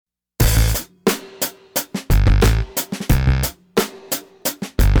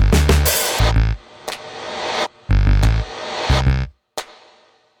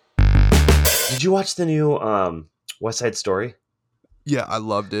Did you watch the new West Side Story? Yeah, I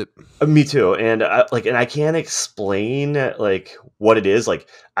loved it. Me too. And and I can't explain like what it is. Like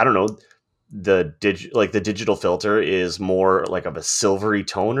I don't know. The digital filter is more like of a silvery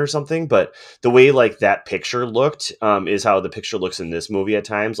tone or something, but the way like that picture looked is how the picture looks in this movie at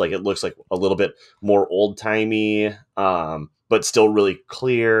times. Like it looks like a little bit more old timey, but still really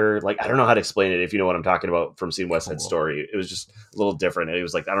clear. Like I don't know how to explain it. If you know what I'm talking about from seeing West Side Story, it was just a little different. It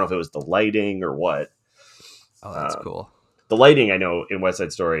was like I don't know if it was the lighting or what. Oh, that's cool. The lighting I know in West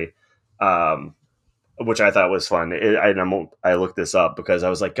Side Story. Which I thought was fun. I looked this up because I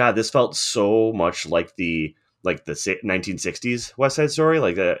was like, God, this felt so much like the 1960s West Side Story.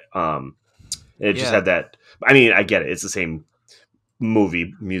 Like that, it just had that. I mean, I get it; it's the same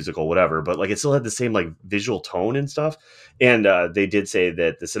movie, musical, whatever, but like it still had the same like visual tone and stuff. And they did say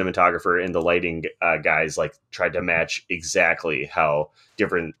that the cinematographer and the lighting guys like tried to match exactly how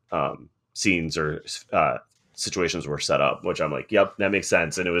different scenes or situations were set up. Which I'm like, yep, that makes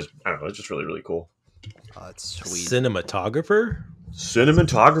sense. And it was, I don't know, it's just really, really cool. Oh, that's sweet. Cinematographer.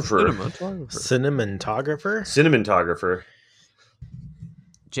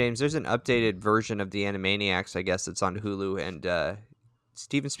 James, there's an updated version of the Animaniacs. I guess it's on Hulu, and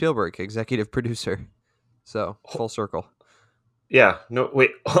Steven Spielberg, executive producer. So full circle. Yeah. No.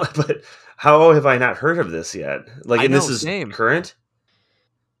 Wait. But how have I not heard of this yet? Like, and this is current.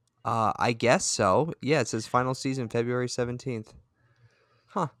 I guess so. Yeah, it says final season February 17th.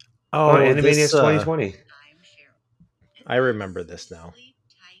 Huh. Oh, Animaniacs 2020. I remember this now.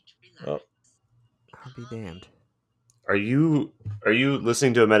 Oh. I'll be damned. Are you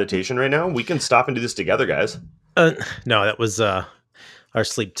listening to a meditation right now? We can stop and do this together, guys. No, that was our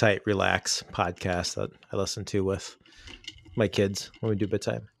Sleep Tight Relax podcast that I listen to with my kids when we do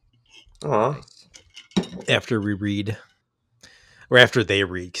bedtime. Aw. After we read, or after they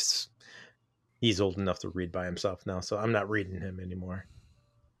read, because he's old enough to read by himself now, so I'm not reading him anymore.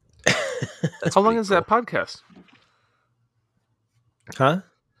 How long is that podcast? Huh?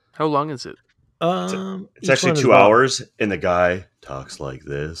 How long is it? It's actually 2 hours, and the guy talks like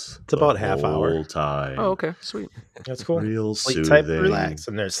this. It's about half hour. Time. Oh, okay, sweet. That's cool. Real Sleep soothing. Tight Relax,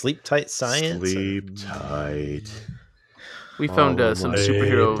 and there's Sleep Tight Science. Sleep Tight. We found some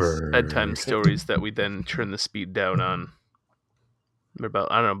superhero bedtime stories that we then turn the speed down on. They're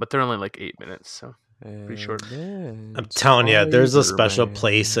about, I don't know, but they're only like 8 minutes, so pretty short. I'm telling you, there's a special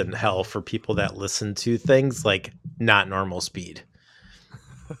place in hell for people that listen to things like not normal speed.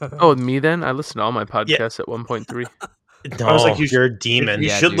 Oh, me then? I listen to all my podcasts at 1.3. No, I was like, you're a demon. You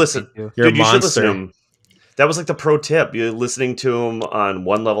should listen. You're a monster. You should listen to them. That was like the pro tip. You're listening to them on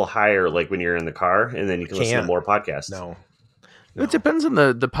one level higher, like when you're in the car, and then you can listen to more podcasts. No. It depends on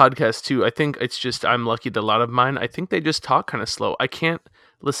the podcast too. I think it's just I'm lucky that a lot of mine, I think they just talk kind of slow. I can't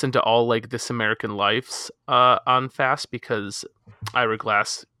listen to all like This American Life's on fast because Ira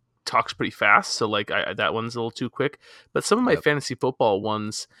Glass talks pretty fast, so like that one's a little too quick. But some of my fantasy football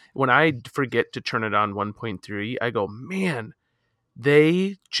ones, when I forget to turn it on 1.3, I go, man,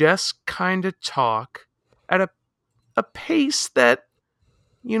 they just kind of talk at a pace that,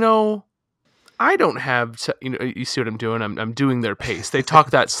 you know, I don't have to, you know, you see what I'm doing? I'm doing their pace. They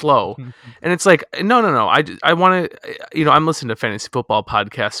talk that slow. And it's like, no. I want to, you know, I'm listening to fantasy football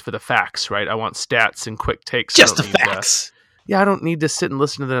podcasts for the facts, right? I want stats and quick takes. Just the facts. I don't need to sit and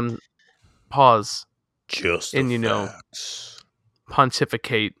listen to them pause. Just and, you know,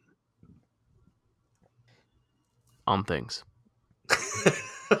 pontificate on things.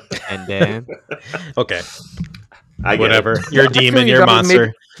 And then, okay. Whatever. You're a demon. You're a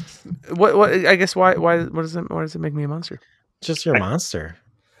monster. What? I guess why does it make me a monster? Just your monster.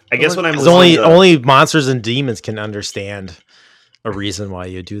 I guess when I'm only monsters and demons can understand a reason why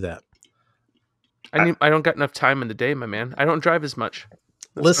you do that. I don't got enough time in the day, my man. I don't drive as much.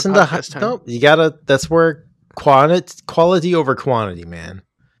 Listen to no, you gotta. That's where quality over quantity, man.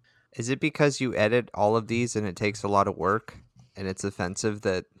 Is it because you edit all of these and it takes a lot of work and it's offensive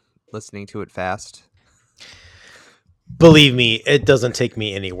that listening to it fast? Believe me, it doesn't take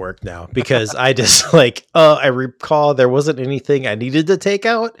me any work now because I just like, I recall there wasn't anything I needed to take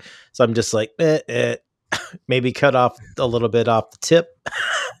out. So I'm just like, maybe cut off a little bit off the tip.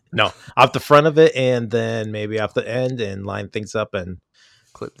 No, off the front of it. And then maybe off the end and line things up and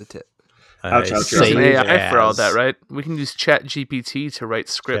clip the tip. There's an AI for all that, right? We can use ChatGPT to write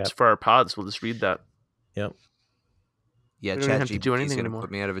scripts for our pods. We'll just read that. Yep. Yeah, ChatGPT is going to put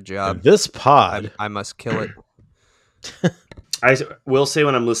me out of a job. And this pod. I must kill it. I will say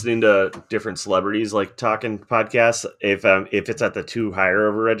when I'm listening to different celebrities like talking podcasts, if it's at the too higher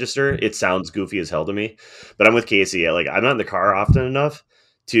of a register, it sounds goofy as hell to me. But I'm with Casey. Like I'm not in the car often enough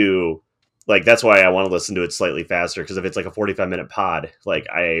to like that's why I want to listen to it slightly faster, because if it's like a 45-minute pod, like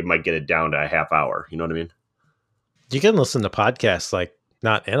I might get it down to a half hour. You know what I mean? You can listen to podcasts like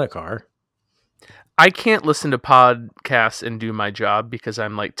not in a car. I can't listen to podcasts and do my job because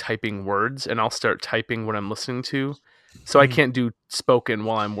I'm like typing words, and I'll start typing what I'm listening to. So I can't do spoken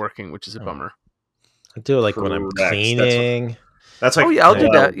while I'm working, which is a bummer. I do it like when I'm Correct. cleaning. That's like, Oh yeah, I'll do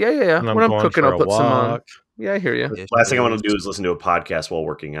well, that. Yeah. When When I'm going cooking, for I'll a put some on. walk. Yeah, I hear you. The last thing I want to do is listen to a podcast while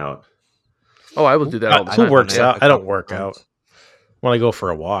working out. Oh, I will do that all the Who time. works Yeah, out? I don't work out. When I go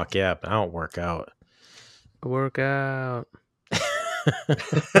for a walk, yeah, but I don't work out. Work out.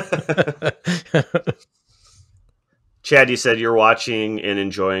 Chad, you said you're watching and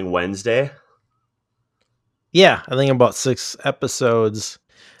enjoying Wednesday. Yeah, I think about 6 episodes.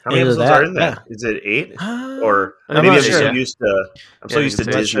 How many Into episodes that, are in that? Is it 8? Or I'm maybe not I'm so sure. used to Yeah, I think it's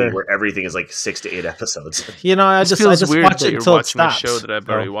Disney sure. where everything is like 6 to 8 episodes. You know, I It just feels weird watch that it you're until it watching a stops. show that I've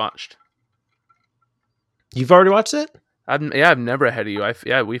already watched. You've already watched it? I've never ahead of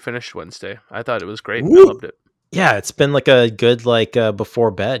you. We finished Wednesday. I thought it was great. Woo! I loved it. Yeah, it's been like a good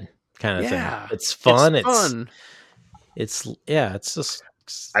before bed kind of Yeah. thing. It's fun. It's fun. It's just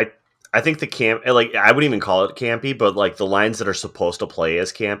I think the camp, like, I wouldn't even call it campy, but like the lines that are supposed to play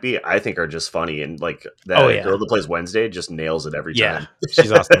as campy, I think are just funny. And like that girl that plays Wednesday just nails it every time.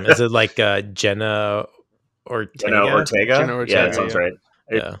 she's awesome. Is it like Jenna Ortega? Jenna Ortega? Jenna Ortega, Yeah, that sounds yeah. right.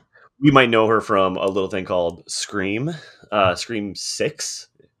 Yeah. We might know her from a little thing called Scream. Scream 6.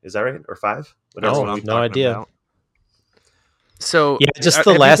 Is that right? Or 5? Whatever. Oh, What I'm no talking idea. about. So Yeah, just have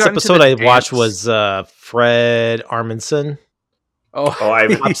the you last gotten to episode the I watched dance? was Fred Armisen. Oh, I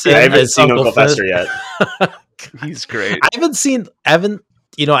Pops in haven't as seen Uncle Uncle Fester yet. he's great. I haven't seen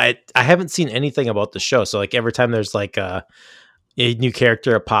anything about the show. So like every time there's like a new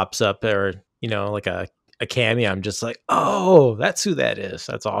character that pops up, or like a cameo, I'm just like, oh, that's who that is.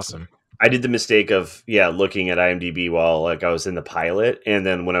 That's awesome. I did the mistake of looking at IMDb while like I was in the pilot, and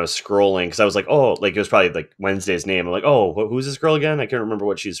then when I was scrolling, because I was like, oh, like it was probably like Wednesday's name. I'm like, oh, who's this girl again? I can't remember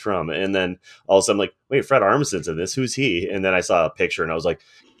what she's from. And then all of a sudden, I'm like, wait, Fred Armisen's in this. Who's he? And then I saw a picture, and I was like,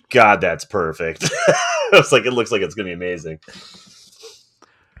 God, that's perfect. I was like, it looks like it's gonna be amazing.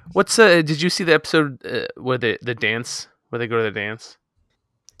 What's did you see the episode where the dance, where they go to the dance?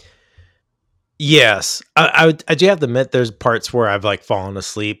 Yes, I do have to admit there's parts where I've like fallen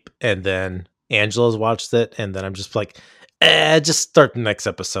asleep, and then Angela's watched it, and then I'm just like, just start the next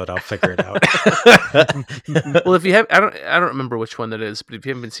episode. I'll figure it out. Well, if you have, I don't remember which one that is, but if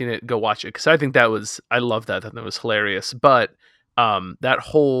you haven't seen it, go watch it, because I think I love that. I thought that was hilarious. But that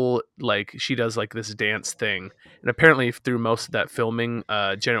whole like she does like this dance thing, and apparently through most of that filming,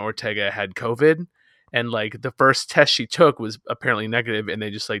 Jenna Ortega had COVID. And like the first test she took was apparently negative, and they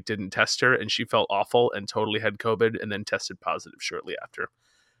just like didn't test her, and she felt awful and totally had COVID, and then tested positive shortly after.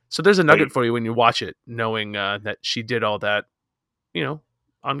 So there's a nugget for you when you watch it, knowing that she did all that,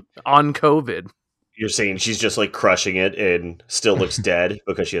 on COVID. You're saying she's just like crushing it and still looks dead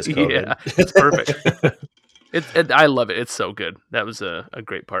because she has COVID. Yeah, it's perfect. I love it. It's so good. That was a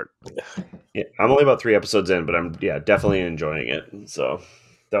great part. Yeah, I'm only about 3 episodes in, but I'm definitely enjoying it. So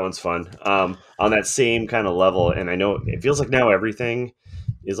that one's fun. On that same kind of level, and I know it feels like now everything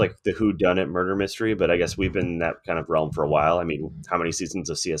is like the whodunit murder mystery, but I guess we've been in that kind of realm for a while. I mean, how many seasons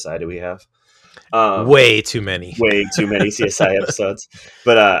of CSI do we have? Way too many. Way too many CSI episodes.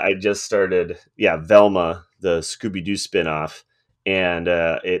 But I just started, Velma, the Scooby-Doo spinoff, and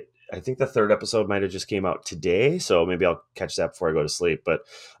I think the 3rd episode might have just came out today, so maybe I'll catch that before I go to sleep. But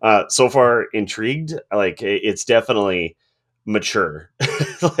so far, intrigued. Like it's definitely mature.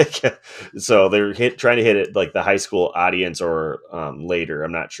 So they're trying to hit it like the high school audience or later.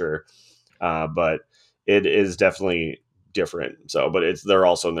 I'm not sure, but it is definitely different. So, but they're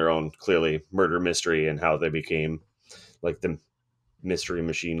also in their own clearly murder mystery and how they became like the Mystery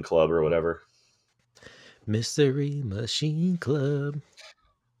Machine Club or whatever. Mystery Machine Club.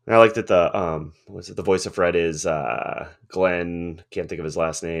 And I like that the voice of Fred is Glenn, can't think of his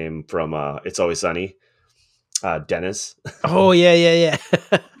last name, from It's Always Sunny. Dennis. Oh yeah.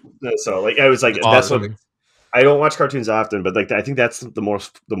 So like I was like Awesome. that's what I don't watch cartoons often, but like I think that's the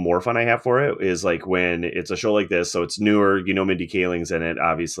more fun I have for it is like when it's a show like this. So it's newer, Mindy Kaling's in it,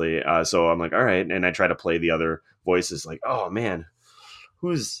 obviously. So I'm like, all right, and I try to play the other voices. Like, oh man,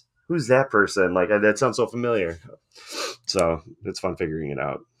 who's that person? Like that sounds so familiar. So it's fun figuring it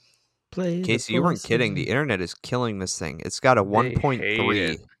out. Casey, you weren't kidding. The internet is killing this thing. It's got a They 1.3 hate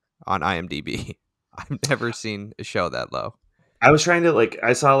it. on IMDb. I've never seen a show that low. I was trying to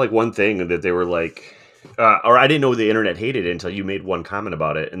I saw one thing that they were like, or I didn't know the internet hated it until you made one comment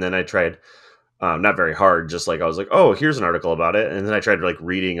about it, and then I tried not very hard. Just like I was like, oh, here's an article about it, and then I tried like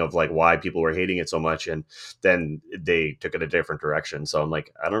reading of like why people were hating it so much, and then they took it a different direction. So I'm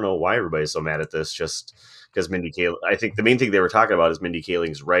like, I don't know why everybody's so mad at this. Just because Mindy Kaling, I think the main thing they were talking about is Mindy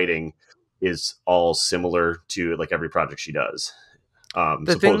Kaling's writing is all similar to like every project she does. The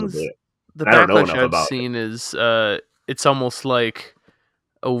Supposedly, things, the I don't know backlash enough I've about seen is it's almost like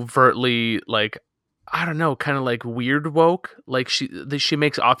overtly like, I don't know, kind of like weird woke. Like she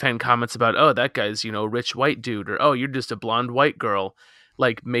makes offhand comments about, oh, that guy's, you know, rich white dude, or oh, you're just a blonde white girl,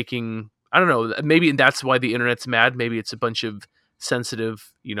 like making, I don't know, maybe that's why the internet's mad. Maybe it's a bunch of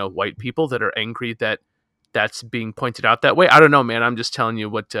sensitive, you know, white people that are angry that that's being pointed out that way. I don't know, man. I'm just telling you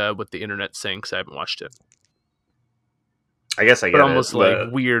what the internet's saying because I haven't watched it. I guess I get But almost it.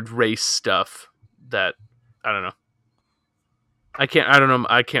 like weird race stuff that I don't know. I don't know.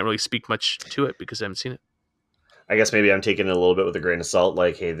 I can't really speak much to it because I haven't seen it. I guess maybe I'm taking it a little bit with a grain of salt.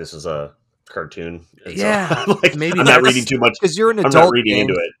 Like, hey, this is a cartoon. And Yeah, so, like, maybe I'm not that's- reading too much. Because you're an I'm adult. not reading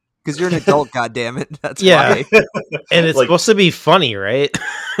into it. Because you're an adult, goddammit. That's Yeah. why. And it's Like- supposed to be funny, right?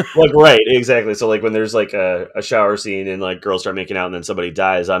 Like, right, exactly. So like when there's like a shower scene and like girls start making out and then somebody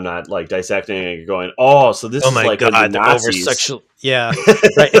dies, I'm not like dissecting it and going, oh, so this Oh is my like god, under the over Nazis. sexual. Yeah,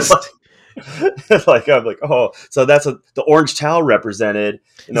 right. Like I'm like, oh, so that's the orange towel represented.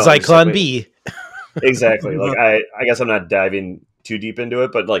 No, I'm just Zyklon like, wait. B. Exactly. Like I guess I'm not diving too deep into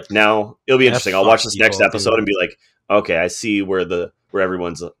it, but like now it'll be Yeah, interesting. I'll fuck watch this next people, episode dude. and be like, okay, I see where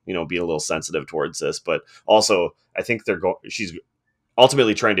everyone's being a little sensitive towards this, but also I think she's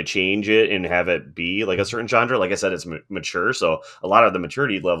ultimately trying to change it and have it be like a certain genre. Like I said, it's mature, so a lot of the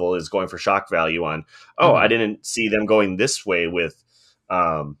maturity level is going for shock value on. Oh, I didn't see them going this way with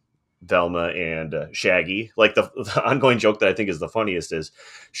Velma and Shaggy. Like the ongoing joke that I think is the funniest is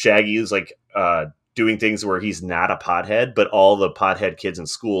Shaggy is like doing things where he's not a pothead, but all the pothead kids in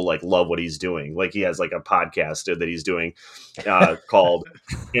school like love what he's doing. Like he has like a podcast that he's doing called,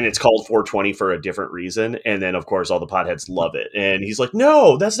 and it's called 420 for a different reason. And then of course all the potheads love it. And he's like,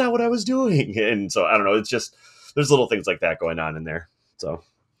 no, that's not what I was doing. And so I don't know. It's just, there's little things like that going on in there. So.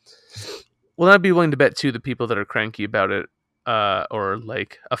 Well, I'd be willing to bet too the people that are cranky about it or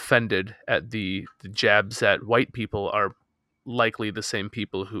like offended at the jabs at white people are likely the same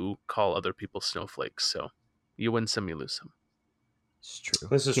people who call other people snowflakes. So you win some, you lose some. It's true.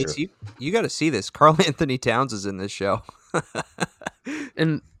 This is Case, true. You got to see this. Carl Anthony Towns is in this show.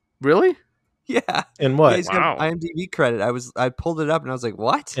 And really? Yeah. And Yeah, what? he's Wow. got IMDb credit. I pulled it up and I was like,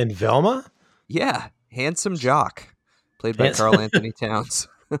 what? And Velma? Yeah. Handsome Jock. Played by Handsome- Carl Anthony Towns.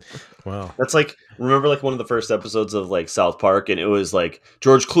 Wow. That's like, remember like one of the first episodes of like South Park, and it was like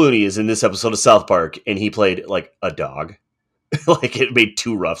George Clooney is in this episode of South Park and he played like a dog. Like it made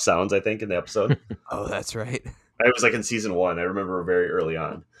two rough sounds, I think, in the episode. Oh, that's right. It was like in season 1. I remember very early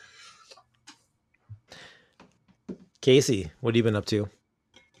on. Casey, what have you been up to?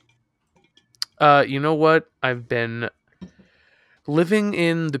 You know what? I've been living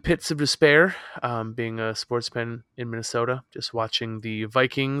in the pits of despair, being a sportsman in Minnesota, just watching the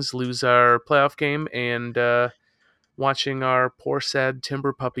Vikings lose our playoff game and watching our poor, sad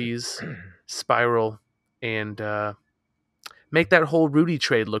timber puppies spiral and make that whole Rudy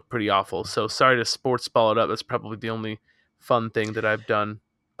trade look pretty awful. So sorry to sports ball it up. That's probably the only fun thing that I've done.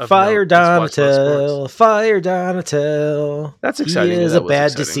 of Fire note, is watch a lot of Donatel. sports. Fire Donatel. That's exciting. He is That a was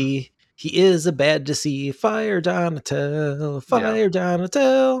bad to exciting. see. He is a bad to see. Fire Donatel. Fire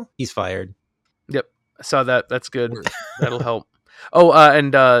Donatel. He's fired. Yep, I saw that. That's good. Word. That'll help. Oh,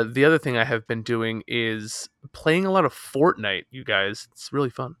 and the other thing I have been doing is playing a lot of Fortnite, you guys. It's really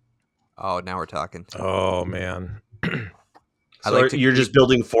fun. Oh, now we're talking. Oh, man. I So like to you're just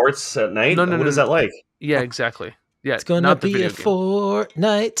building forts at night? No, no, What no, is no. that like? Yeah, exactly. Yeah, It's going to not the be video a game.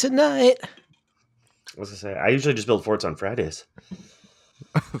 Fortnite tonight. What's I say? I usually just build forts on Fridays.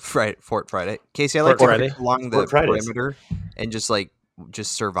 Fort Friday. Casey, I like Fort to Friday. get along the Fort Fridays. perimeter and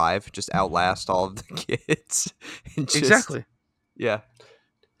just survive, just outlast all of the kids. And just- Exactly. Yeah.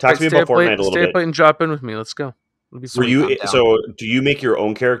 Talk to me Stay about up late- Fortnite a little Stay bit. up late and drop in with me. Let's go. It'll be Were sweet. you I'm down. so? Do you make your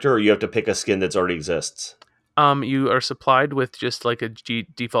own character, or you have to pick a skin that's already exists? You are supplied with just like a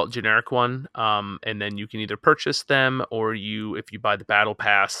default generic one, and then you can either purchase them or if you buy the battle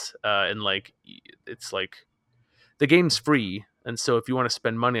pass, and like it's like the game's free, and so if you want to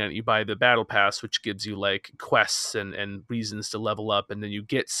spend money on it, you buy the battle pass, which gives you like quests and reasons to level up, and then you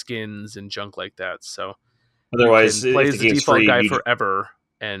get skins and junk like that. So Otherwise, you can play if as the the game's default free, guy you, forever,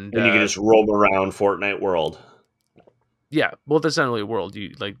 and and you can just roam around Fortnite world. yeah. Well, that's not really a world.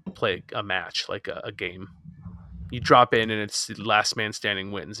 You like play a match, like a game. You drop in and it's the last man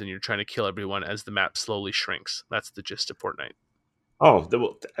standing wins, and you're trying to kill everyone as the map slowly shrinks. That's the gist of Fortnite. Oh,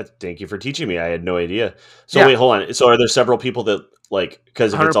 thank you for teaching me. I had no idea. So Yeah. wait, hold on. So are there several people that like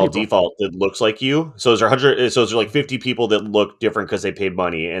because if 100 it's all people. default, it looks like you? So is there 100? So is there like 50 people that look different because they paid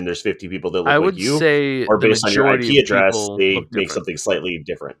money, and there's 50 people that look I like would you, say or the based on your majority IP of address, people they look make different. something slightly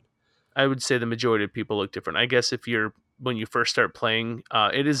different? I would say the majority of people look different. I guess if you're when you first start playing,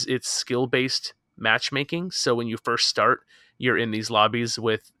 it's skill based matchmaking. So when you first start, you're in these lobbies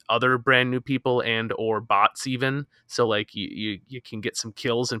with other brand new people and or bots even. So like you can get some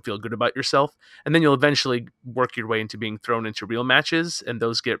kills and feel good about yourself, and then you'll eventually work your way into being thrown into real matches, and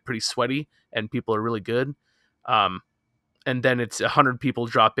those get pretty sweaty, and people are really good. Um, and then it's 100 people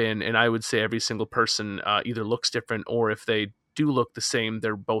drop in, and I would say every single person either looks different, or if they do look the same,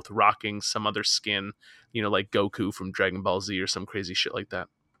 they're both rocking some other skin, like Goku from Dragon Ball Z or some crazy shit like that.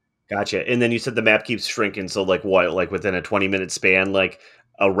 Gotcha. And then you said the map keeps shrinking. So like what? Like within a 20-minute span, like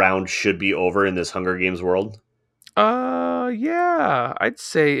a round should be over in this Hunger Games world. Yeah, I'd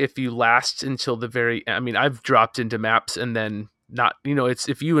say if you last until the very, I mean, I've dropped into maps and then not, it's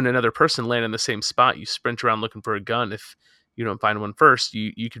if you and another person land in the same spot, you sprint around looking for a gun. If you don't find one first,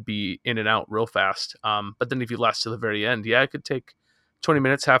 you could be in and out real fast. But then if you last to the very end, yeah, it could take 20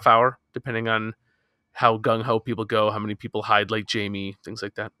 minutes, half hour, depending on how gung ho people go, how many people hide like Jamie, things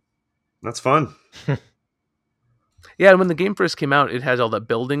like that. That's fun. Yeah, and when the game first came out, it had all that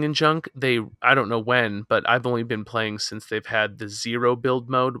building and junk. I don't know when, but I've only been playing since they've had the zero build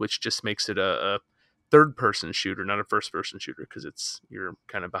mode, which just makes it a third-person shooter, not a first-person shooter, because you're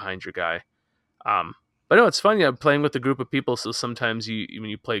kind of behind your guy. But no, it's fun. Yeah, playing with a group of people. So sometimes when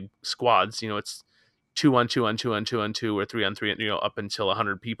you play squads, it's 2-on-2 on 2 on 2 on 2 or 3-on-3, up until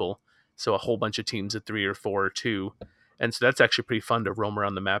 100 people. So a whole bunch of teams of 3 or 4 or 2. And so that's actually pretty fun to roam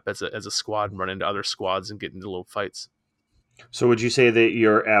around the map as a squad and run into other squads and get into little fights. So would you say that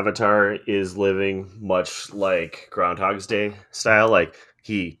your avatar is living much like Groundhog's Day style? Like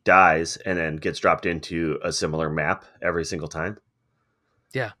he dies and then gets dropped into a similar map every single time?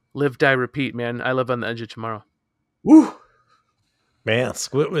 Yeah. Live, die, repeat, man. I live on the edge of tomorrow. Woo! Man,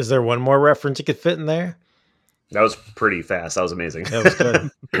 Squid, was there one more reference you could fit in there? That was pretty fast. That was amazing. That was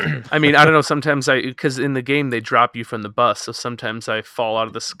good. I mean, I don't know. Sometimes because in the game they drop you from the bus, so sometimes I fall out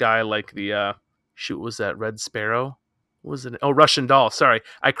of the sky like the shoot. Was that Red Sparrow? What was it? Oh, Russian Doll. Sorry,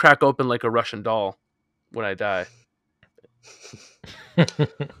 I crack open like a Russian doll when I die. Right?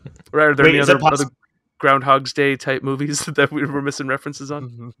 Are there any other Groundhog's Day type movies that we were missing references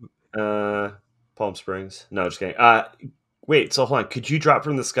on? Palm Springs. No, just kidding. Wait, so hold on. Could you drop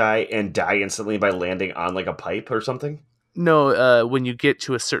from the sky and die instantly by landing on like a pipe or something? No, when you get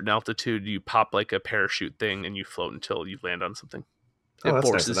to a certain altitude, you pop like a parachute thing and you float until you land on something. It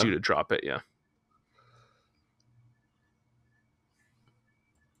forces you to drop it, yeah.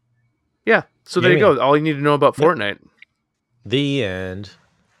 Yeah, so there you go. All you need to know about Fortnite. The end.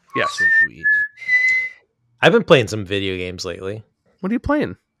 Yes. Sweet. I've been playing some video games lately. What are you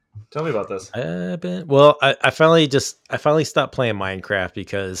playing? Tell me about this. I finally stopped playing Minecraft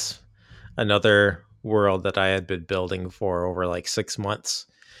because another world that I had been building for over like 6 months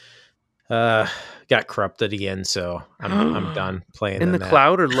got corrupted again, so I'm done playing in the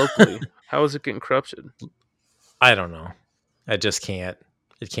cloud or locally. How is it getting corrupted? I don't know. I just can't.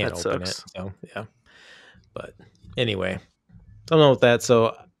 It can't that open sucks. it. So yeah. But anyway, don't know what that.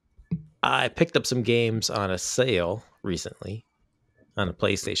 So I picked up some games on a sale recently on a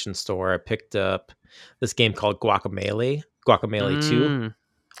PlayStation store. I picked up this game called Guacamelee 2.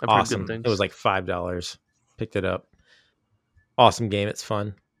 Awesome. It was like $5. Picked it up. Awesome game. It's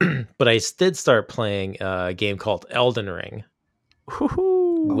fun. But I did start playing a game called Elden Ring,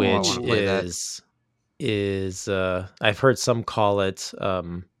 which is I've heard some call it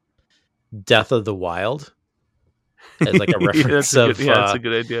Death of the Wild as like a reference that's a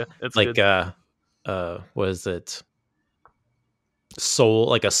good idea. That's like good. What is it?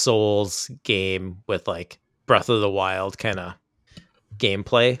 Like a Souls game with like Breath of the Wild kind of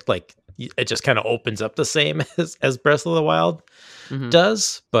gameplay. Like it just kind of opens up the same as Breath of the Wild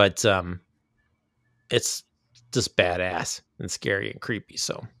does, but it's just badass and scary and creepy.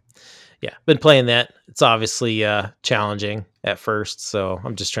 So yeah, been playing that. It's obviously challenging at first, so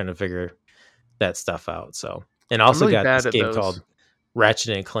I'm just trying to figure that stuff out. So, and also really got this game called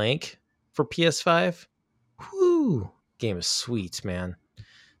Ratchet and Clank for PS5. Whoo, game is sweet, man.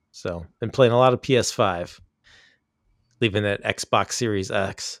 So, been playing a lot of PS5, leaving that Xbox Series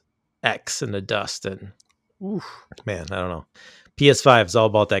X in the dust, and man, I don't know. PS5 is all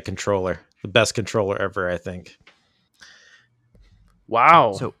about that controller. The best controller ever, I think.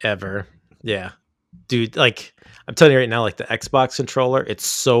 Wow. So ever. Yeah. Dude, like I'm telling you right now, like the Xbox controller, it's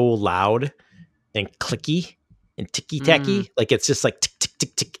so loud and clicky and ticky tacky. Like it's just like tick tick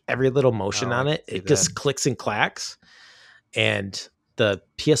tick tick. Every little motion Oh, on I it, can see it just clicks and clacks. And the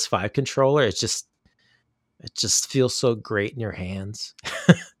PS5 controller, it just feels so great in your hands.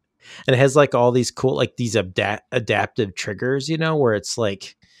 And it has like all these cool, like these adaptive triggers, where it's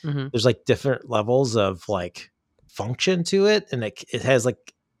like there's like different levels of like function to it, and it has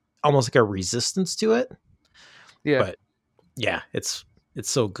like almost like a resistance to it. Yeah. But yeah, it's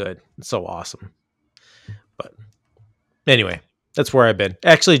so good. It's so awesome. But anyway, that's where I've been.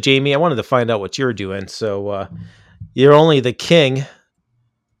 Actually, Jamie, I wanted to find out what you're doing. So you're only the king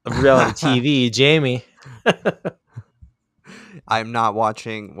of reality TV, Jamie. I'm not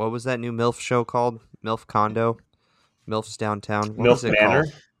watching. What was that new MILF show called? MILF Condo? MILF's Downtown? What Milf was it Manor?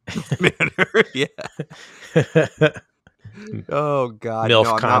 called? Yeah. Oh, God. MILF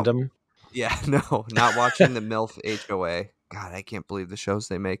no, Condom. Yeah, no, not watching the MILF HOA. God, I can't believe the shows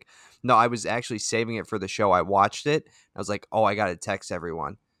they make. No, I was actually saving it for the show. I watched it. I was like, oh, I got to text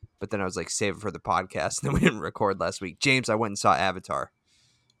everyone. But then I was like, save it for the podcast. And then we didn't record last week. James, I went and saw Avatar.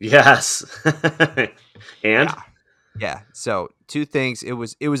 Yes. And Yeah. So 2 things. It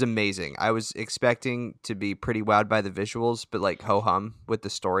was amazing. I was expecting to be pretty wowed by the visuals, but like ho-hum with the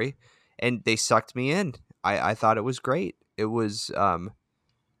story. And they sucked me in. I thought it was great. It was,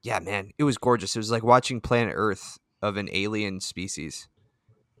 yeah, man, it was gorgeous. It was like watching Planet Earth of an alien species.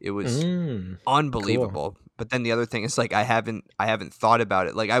 It was unbelievable. Cool. But then the other thing is like I haven't thought about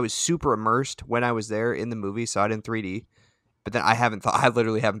it. Like I was super immersed when I was there in the movie, saw it in 3D. But then I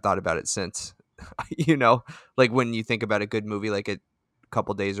literally haven't thought about it since. Like when you think about a good movie like a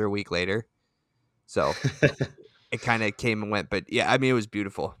couple days or a week later. So it kind of came and went, but yeah, I mean it was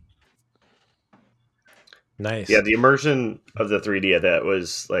beautiful. Nice. Yeah, the immersion of the 3D of that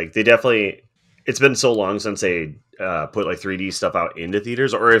was like it's been so long since they put like 3D stuff out into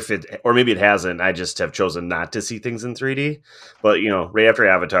theaters, or maybe it hasn't. I just have chosen not to see things in 3D. But right after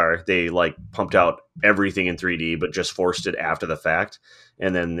Avatar, they like pumped out everything in 3D, but just forced it after the fact,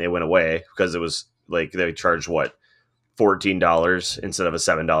 and then it went away because it was like they charged $14 instead of a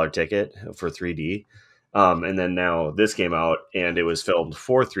 $7 ticket for 3D. And then now this came out and it was filmed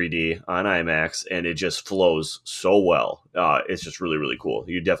for 3D on IMAX and it just flows so well. It's just really, really cool.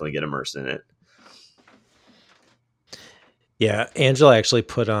 You definitely get immersed in it. Yeah, Angela actually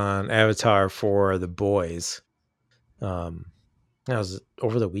put on Avatar for the boys. That was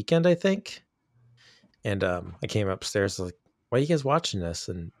over the weekend, I think. And I came upstairs like, why are you guys watching this?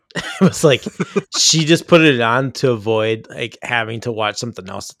 And it was like she just put it on to avoid like having to watch something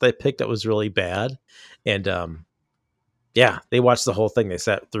else that they picked that was really bad. And yeah, they watched the whole thing. They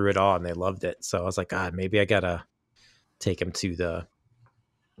sat through it all and they loved it. So I was like, God, maybe I gotta take them to the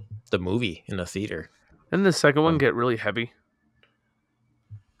movie in the theater. Didn't the second one get really heavy?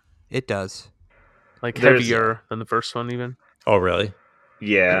 It does. Like heavier than the first one even? Oh, really?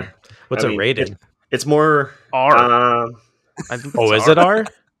 Yeah. What's it rated? It's more R. I think is it R?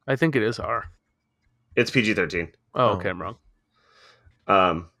 I think it is R. It's PG-13. Oh, okay, I'm wrong.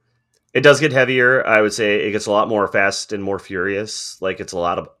 It does get heavier. I would say it gets a lot more fast and more furious. Like it's all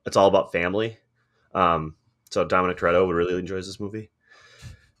about family. So Dominic Toretto really enjoys this movie.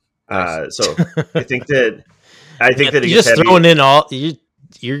 So I think that it you're gets just heavy.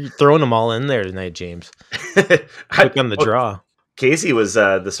 You're throwing them all in there tonight, James. Quick on the draw. Casey was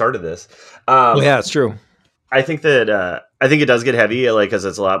the start of this. Yeah, it's true. I think that I think it does get heavy, like because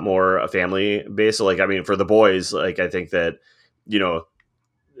it's a lot more family based. So, like, I mean, for the boys, like I think that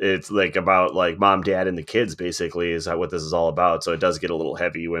it's like about like mom, dad, and the kids basically is what this is all about. So it does get a little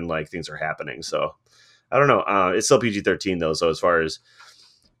heavy when like things are happening. So I don't know. It's still PG-13 though. So as far as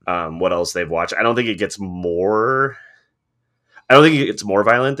what else they've watched, I don't think it gets more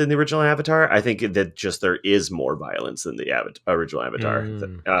violent than the original Avatar. I think that just there is more violence than the original Avatar. I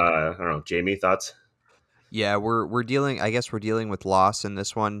don't know. Jamie, thoughts? Yeah, we're dealing. I guess we're dealing with loss in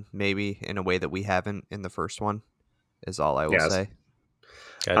this one, maybe in a way that we haven't in the first one. Is all I will say.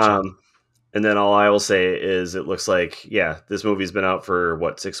 Gotcha. And then all I will say is it looks like this movie's been out for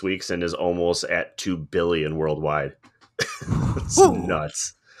 6 weeks and is almost at 2 billion worldwide. It's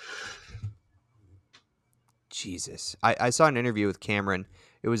nuts. Jesus. I saw an interview with Cameron.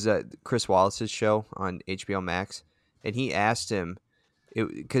 It was Chris Wallace's show on HBO Max, and he asked him,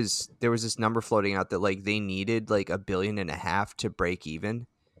 because there was this number floating out that like they needed like $1.5 billion to break even,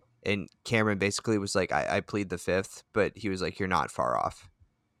 and Cameron basically was like, I plead the fifth, but he was like, you're not far off.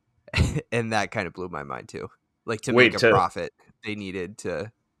 And that kind of blew my mind too. Like to make a profit, they needed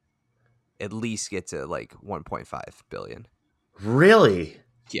to at least get to like 1.5 billion. Really?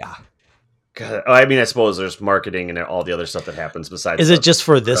 Yeah. God, I mean, I suppose there's marketing and all the other stuff that happens besides. Is it just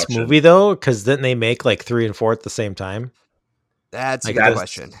for this production. movie though? Because didn't they make like 3 and 4 at the same time? That's a Like, good that's-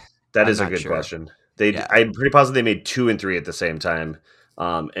 question. That I'm is a not good sure. question. Yeah. I'm pretty positive they made 2 and 3 at the same time,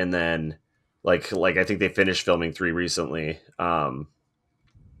 and then like I think they finished filming 3 recently, and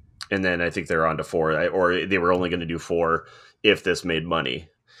then I think they're on to 4, or they were only going to do 4 if this made money.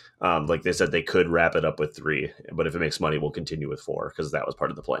 Like they said, they could wrap it up with 3, but if it makes money, we'll continue with 4 because that was part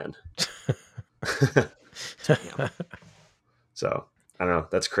of the plan. So I don't know.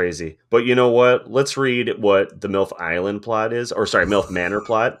 That's crazy. But you know what? Let's read what the MILF Island plot is, or sorry, MILF Manor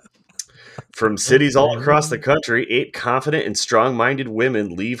plot. From cities all across the country, 8 confident and strong-minded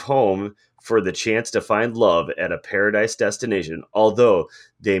women leave home for the chance to find love at a paradise destination, although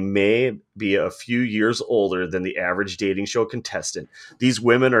they may be a few years older than the average dating show contestant. These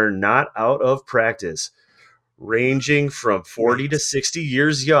women are not out of practice. Ranging from 40 to 60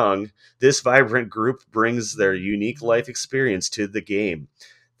 years young, this vibrant group brings their unique life experience to the game.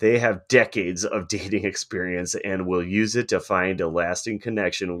 They have decades of dating experience and will use it to find a lasting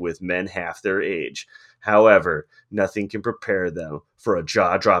connection with men half their age. However, nothing can prepare them for a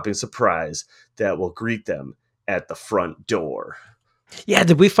jaw-dropping surprise that will greet them at the front door. Yeah,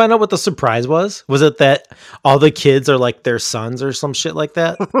 did we find out what the surprise was? Was it that all the kids are like their sons or some shit like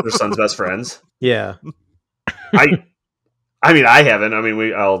that? Their son's best friends. Yeah. I mean, I haven't. I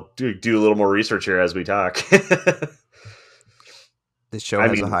mean, I'll do a little more research here as we talk. This show I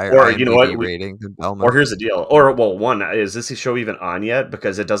has mean, a higher or, IMDb you know what, rating than Velma. Or here's the deal. Or, well, one, is this show even on yet?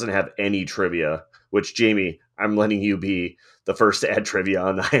 Because it doesn't have any trivia, which, Jamie, I'm letting you be the first to add trivia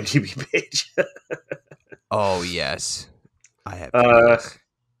on the IMDb page. Oh, yes. I have.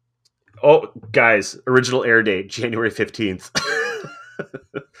 Oh, guys, original air date, January 15th.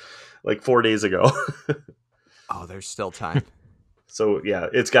 Like 4 days ago. Oh, there's still time. So, yeah,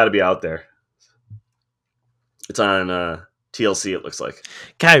 it's got to be out there. It's on TLC, it looks like.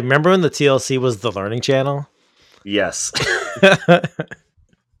 God, remember when the TLC was the Learning Channel? Yes.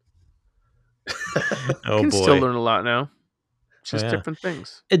 Oh You can boy. still learn a lot now. Just Yeah. different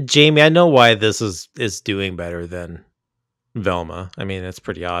things. Jamie, I know why this is doing better than Velma. I mean, it's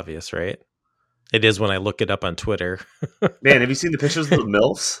pretty obvious, right? It is when I look it up on Twitter. Man, have you seen the pictures of the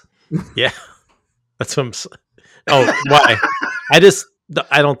MILFs? Yeah. That's what I'm Oh, why? I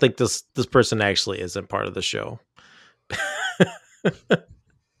don't think this person actually isn't part of the show.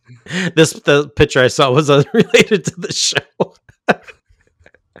 The picture I saw was unrelated to the show.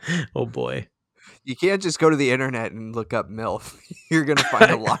 Oh boy. You can't just go to the internet and look up MILF. You're going to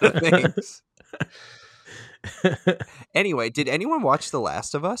find a lot of things. Anyway, did anyone watch The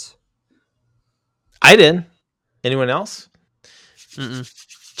Last of Us? I didn't. Anyone else? Mm-mm.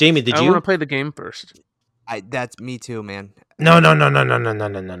 Jamie, did I you? want to play the game first. That's me too, man. No.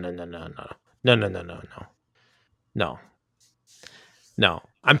 No.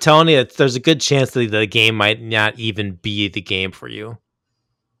 I'm telling you, there's a good chance that the game might not even be the game for you.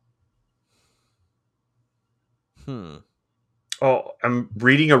 Oh, I'm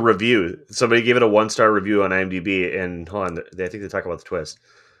reading a review. Somebody gave it a 1-star review on IMDb, and hold on, I think they talk about the twist.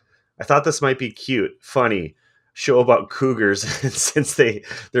 I thought this might be cute, funny show about cougars, and since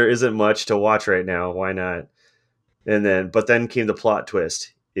there isn't much to watch right now, why not? But then came the plot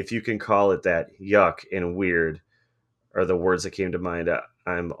twist. If you can call it that, yuck and weird are the words that came to mind.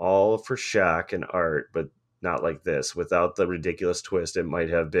 I'm all for shock and art, but not like this. Without the ridiculous twist, it might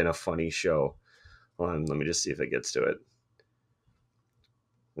have been a funny show. Hold on, let me just see if it gets to it.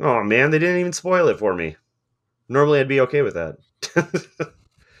 Oh man, they didn't even spoil it for me. Normally I'd be okay with that.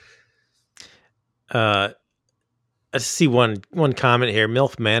 I see one comment here.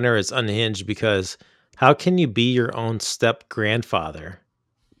 MILF Manor is unhinged because how can you be your own step grandfather?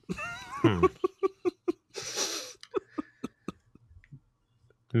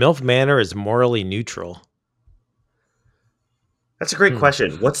 MILF Manor is morally neutral. That's a great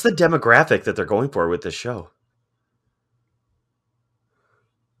question. What's the demographic that they're going for with this show?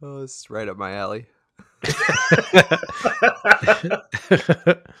 Oh, this is right up my alley.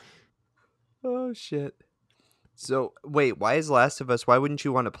 Oh, shit. So, wait, why is Last of Us? Why wouldn't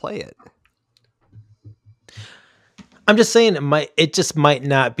you want to play it? I'm just saying it just might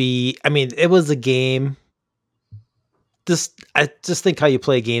not be. I mean, it was a game. I just think how you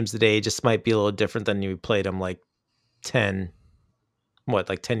play games today just might be a little different than you played them like 10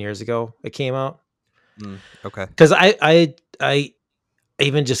 years ago it came out. Okay. Because I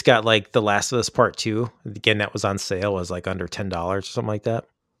even just got like The Last of Us Part 2. Again, that was on sale. It was like under $10 or something like that.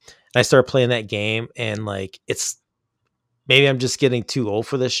 And I started playing that game and like it's maybe I'm just getting too old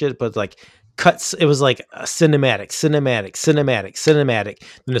for this shit, but like cuts. It was like a cinematic.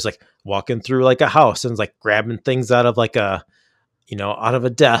 Then it's like walking through like a house and it's like grabbing things out of like a, out of a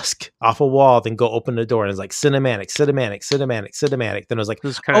desk, off a wall, then go open the door and it's like cinematic. Then it was like, It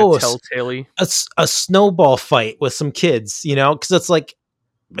was kind of oh, telltale-y. a snowball fight with some kids, because it's like,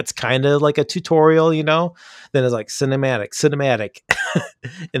 it's kind of like a tutorial, then it's like cinematic.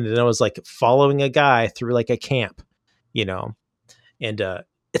 And then it was like following a guy through like a camp, and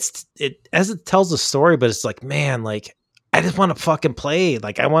it as it tells a story, but it's like, man, like I just want to fucking play.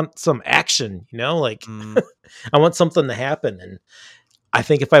 Like I want some action, like I want something to happen. And I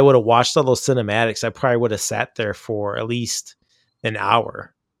think if I would have watched all those cinematics, I probably would have sat there for at least an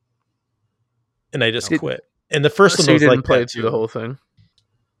hour. And I just quit. And the first one So you was didn't like play that through too. the whole thing?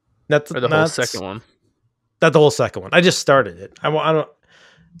 Or the whole second one? Not the whole second one. I just started it. I want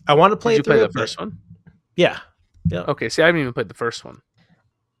to play. Did you play the first one? Yeah. Okay. See, I haven't even played the first one.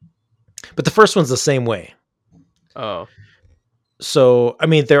 But the first one's the same way. Oh. So I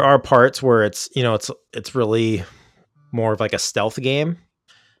mean, there are parts where it's it's really more of like a stealth game.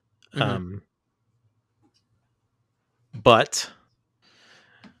 Mm-hmm. But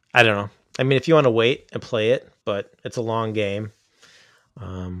I don't know. I mean, if you want to wait and play it, but it's a long game.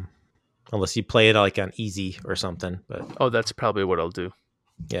 Unless you play it like on easy or something. But that's probably what I'll do.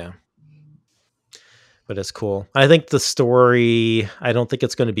 Yeah. But it's cool. I think the story, I don't think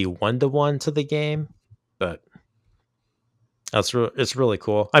it's going to be 1-to-1 to the game, but it's really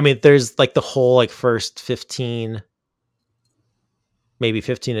cool. I mean, there's like the whole like first 15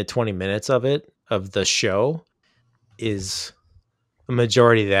 to 20 minutes of the show is a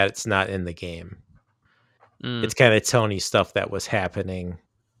majority of that it's not in the game. It's kind of telling you stuff that was happening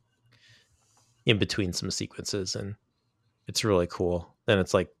in between some sequences, and it's really cool. Then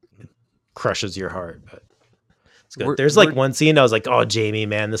it's like it crushes your heart, but it's good. There's like one scene I was like, "Oh, Jamie,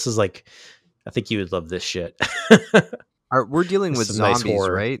 man, this is like, I think you would love this shit." We're dealing with zombies, nice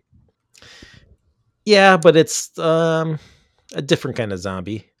right? Yeah, but it's a different kind of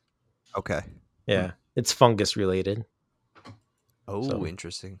zombie. Okay. Yeah, it's fungus related. Oh, so,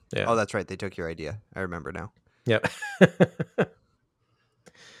 interesting. Yeah. Oh, that's right. They took your idea. I remember now. Yep.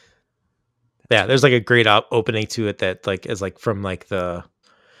 Yeah, there's like a great opening to it that like is like from like the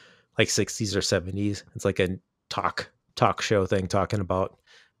 60s or 70s. It's like a talk show thing talking about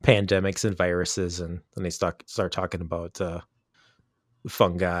pandemics and viruses, and then they start talking about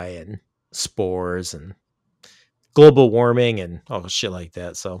fungi and spores and global warming and all shit like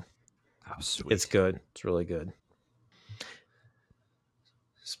that. So it's good. It's really good.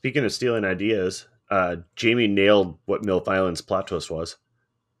 Speaking of stealing ideas, Jamie nailed what MILF Island's plot twist was.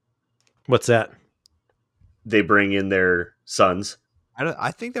 What's that? They bring in their sons.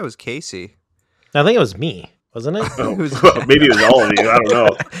 I think that was Casey. I think it was me, wasn't it? Oh, well, maybe it was all of you. I don't know.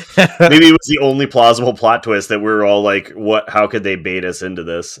 Maybe it was the only plausible plot twist that we were all like, "What? How could they bait us into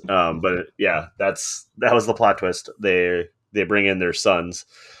this?" But yeah, that was the plot twist. They bring in their sons.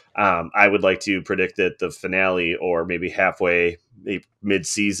 I would like to predict that the finale, or maybe halfway,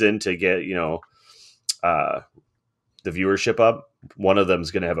 mid-season, to get the viewership up, one of them is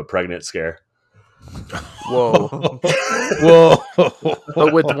going to have a pregnant scare. Whoa. Whoa.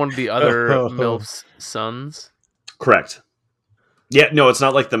 But with one of the other MILF's sons? Correct. Yeah, no, it's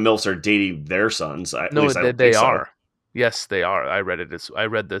not like the MILFs are dating their sons. They are. Yes, they are. I read it. I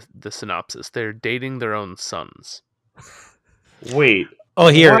read the synopsis. They're dating their own sons. Wait. Oh,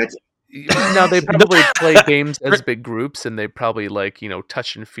 here. What? Now they probably play games as big groups, and they probably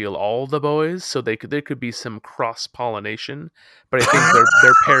touch and feel all the boys. So there could be some cross pollination, but I think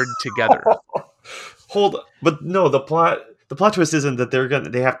they're paired together. Hold on. But no, the plot twist isn't that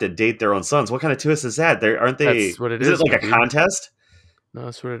they have to date their own sons. What kind of twist is that? Aren't they? That's what it is. Is it like a contest? No,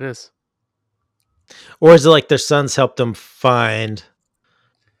 that's what it is. Or is it like their sons helped them find?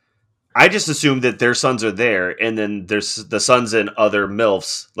 I just assumed that their sons are there, and then there's the sons and other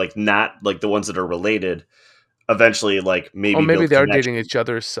MILFs, like not like the ones that are related. Eventually, like maybe they are dating each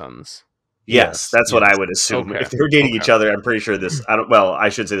other's sons. Yes, that's what I would assume. Okay. If they're dating each other, I'm pretty sure this. I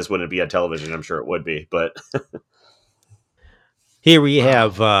should say this wouldn't be on television. I'm sure it would be, but here we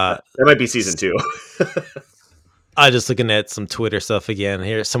have. That might be season 2. I'm just looking at some Twitter stuff again.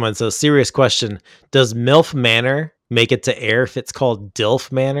 Here, someone says, "Serious question: does MILF Manor make it to air if it's called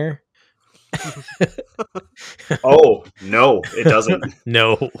DILF Manor?" Oh no, it doesn't.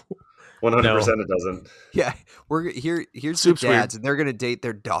 No, 100% it doesn't. Yeah, we're here. Here's Soup's the dads, and they're gonna date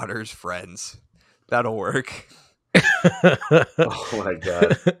their daughter's friends. That'll work. Oh my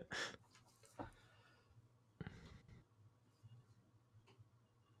god.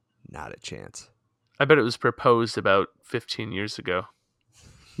 Not a chance. I bet it was proposed about 15 years ago.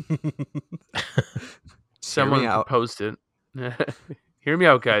 Someone out. proposed it. Hear me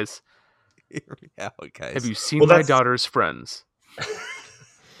out, guys. Hear me out, guys. Have you seen Well, my that's- daughter's friends?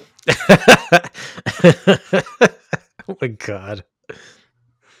 Oh my god.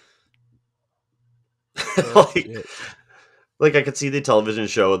 like I could see the television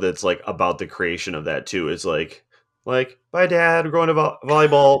show that's like about the creation of that too. It's like bye dad, we're going to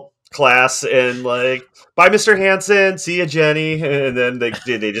volleyball class, and like bye Mr. Hansen, see ya Jenny, and then they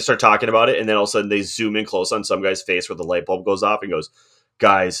just start talking about it, and then all of a sudden they zoom in close on some guy's face where the light bulb goes off and goes,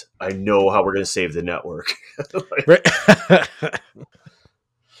 guys, I know how we're gonna save the network.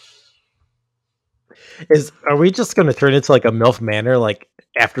 Are we just going to turn into like a MILF Manor, like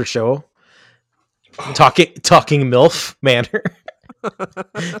after show? Talking MILF Manor.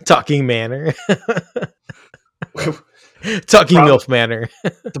 Talking Manor. Talking MILF Manor.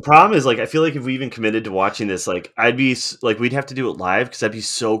 The problem is, like, I feel like if we even committed to watching this, like, I'd be like, we'd have to do it live because I'd be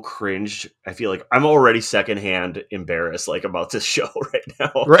so cringe. I feel like I'm already secondhand embarrassed, like, about this show right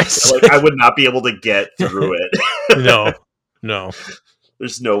now. Right. Like, I would not be able to get through it. No.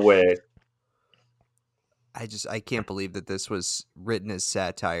 There's no way. I can't believe that this was written as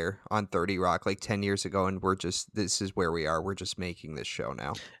satire on 30 Rock like 10 years ago, and this is where we are. We're just making this show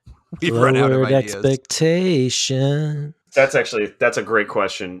now. We've run out of Lowered ideas. expectation. That's a great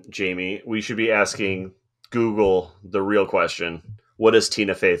question, Jamie. We should be asking Google the real question. What does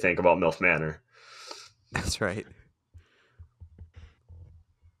Tina Fey think about MILF Manor? That's right.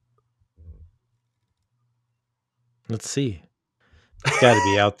 Let's see. It's got to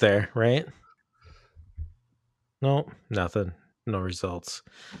be out there, right? No, nothing. No results.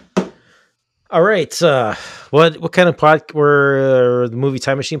 All right. What kind of we're the Movie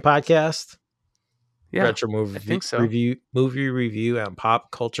Time Machine podcast? Yeah, Retro movie I think so. movie review and pop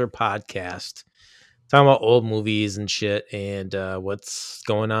culture podcast. Talking about old movies and shit and what's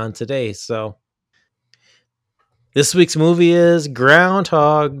going on today. So this week's movie is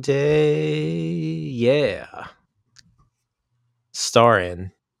Groundhog Day. Yeah.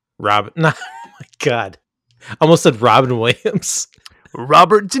 Starring Robin. No, oh my God. I almost said Robin Williams.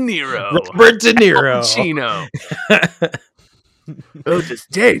 Robert De Niro. Robert De Niro. Chino. Oh, this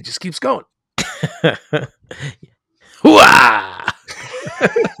day just keeps going. Wah!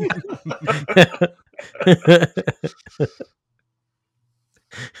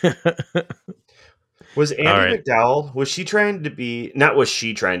 Was Andie MacDowell, was she trying to be, not was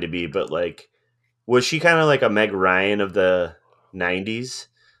she trying to be, but like, was she kind of like a Meg Ryan of the 90s?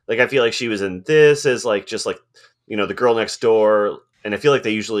 Like, I feel like she was in this as like, just like, you know, the girl next door. And I feel like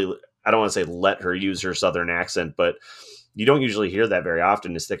they usually, I don't want to say let her use her Southern accent, but you don't usually hear that very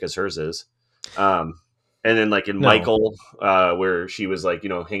often as thick as hers is. And then like in Michael, where she was like, you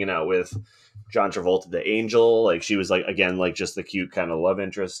know, hanging out with John Travolta, the angel, like she was like, again, like just the cute kind of love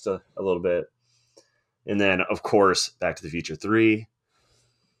interest a little bit. And then, of course, Back to the Future 3.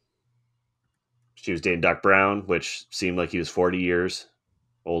 She was dating Doc Brown, which seemed like he was 40 years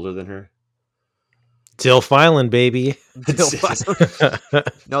older than her. Dilf Island, baby.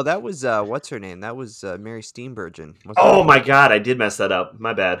 No, that was what's her name? That was Mary Steenburgen. Oh my God, I did mess that up.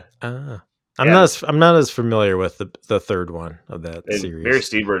 My bad. I'm not as familiar with the third one of that And series. Mary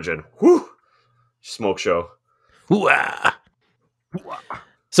Steenburgen. Whew. Smoke show. Hoo-ah.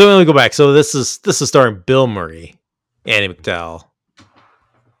 So let me go back. So this is starring Bill Murray, Andie MacDowell,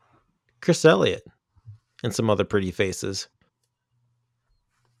 Chris Elliott, and some other pretty faces.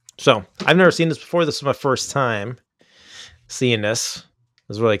 So I've never seen this before. This is my first time seeing this. I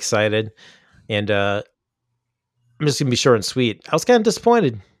was really excited, and I'm just gonna be short and sweet. I was kind of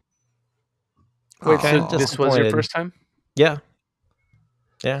disappointed. Wait, Kinda so this was your disappointed. first time? Yeah,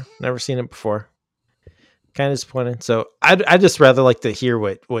 never seen it before. Kind of disappointed. So I just rather like to hear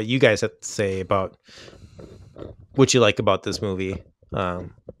what you guys have to say about what you like about this movie. I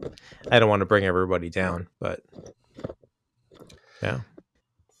don't want to bring everybody down, but yeah.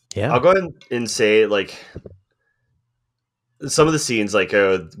 I'll go ahead and say, like, some of the scenes, like,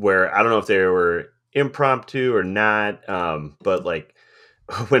 where I don't know if they were impromptu or not, but like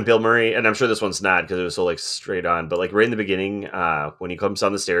when Bill Murray, and I'm sure this one's not because it was so like straight on, but like right in the beginning, when he comes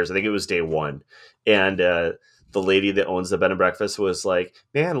down the stairs, I think it was day one, and the lady that owns the bed and breakfast was like,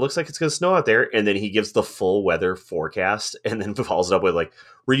 "Man, it looks like it's gonna snow out there," and then he gives the full weather forecast, and then follows it up with like,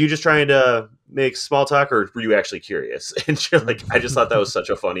 "Were you just trying to make small talk, or were you actually curious?" And she's like, I just thought that was such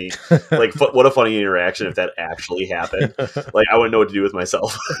a funny, like, what a funny interaction if that actually happened. Like, I wouldn't know what to do with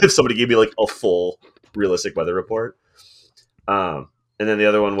myself if somebody gave me like a full realistic weather report. And then the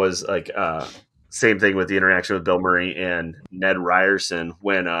other one was like, same thing with the interaction with Bill Murray and Ned Ryerson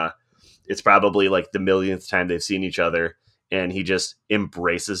when it's probably like the millionth time they've seen each other. and he just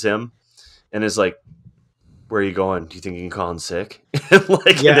embraces him and is like, where are you going? Do you think you can call in sick?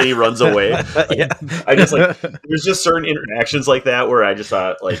 And then he runs away. Yeah. I just there's just certain interactions like that where I just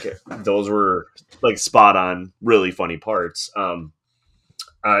thought like those were like spot on, really funny parts.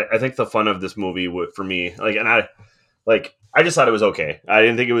 I think the fun of this movie for me, I just thought it was okay. I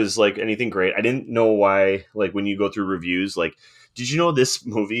didn't think it was like anything great. I didn't know why, like when you go through reviews, like, did you know this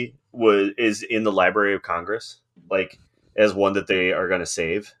movie is in the Library of Congress, like as one that they are going to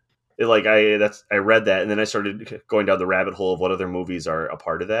save? I read that, and then I started going down the rabbit hole of what other movies are a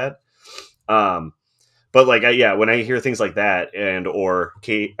part of that. But when I hear things like that, or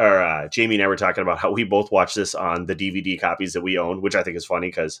Jamie and I were talking about how we both watched this on the DVD copies that we own, which I think is funny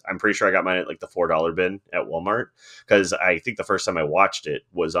because I'm pretty sure I got mine at like the $4 bin at Walmart, because I think the first time I watched it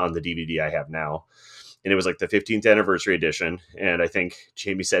was on the DVD I have now. And it was like the 15th anniversary edition. And I think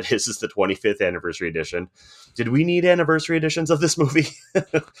Jamie said his is the 25th anniversary edition. Did we need anniversary editions of this movie?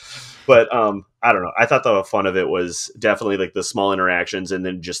 But I don't know. I thought the fun of it was definitely like the small interactions, and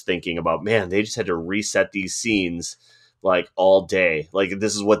then just thinking about, man, they just had to reset these scenes like all day. Like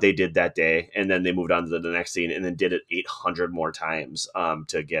this is what they did that day. And then they moved on to the next scene and then did it 800 more times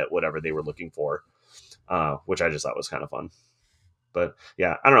to get whatever they were looking for, which I just thought was kind of fun. But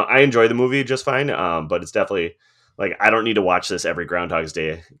yeah, I don't know. I enjoy the movie just fine. But it's definitely like, I don't need to watch this every Groundhog's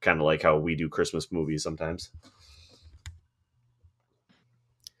Day, kind of like how we do Christmas movies sometimes.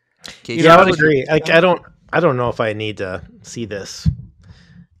 Yeah, I would agree. Like, I don't know if I need to see this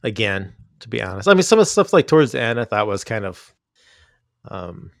again, to be honest. I mean, some of the stuff like towards the end I thought was kind of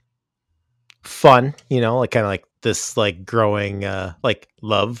fun, like kind of like this like growing like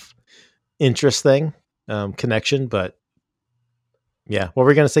love interest thing, connection. But yeah, what were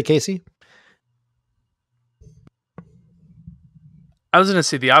we gonna say, Casey? I was gonna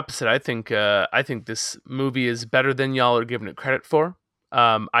say the opposite. I think this movie is better than y'all are giving it credit for.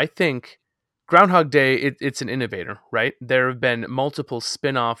 I think Groundhog Day, it's an innovator, right? There have been multiple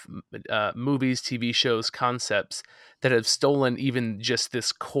spin-off movies, TV shows, concepts that have stolen even just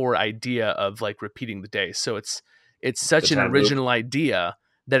this core idea of like repeating the day. So it's such an original idea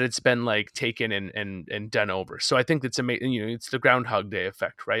that it's been like taken and done over. So I think it's amazing. It's the Groundhog Day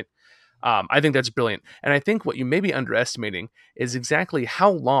effect, right? I think that's brilliant. And I think what you may be underestimating is exactly how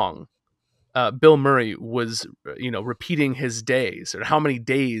long Bill Murray was, repeating his days, or how many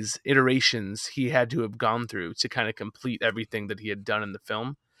days, iterations he had to have gone through to kind of complete everything that he had done in the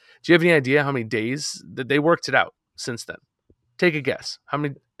film. Do you have any idea how many days that they worked it out since then? Take a guess. How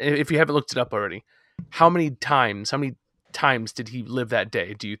many, if you haven't looked it up already, how many times did he live that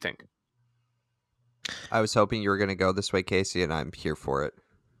day, do you think? I was hoping you were going to go this way, Casey, and I'm here for it.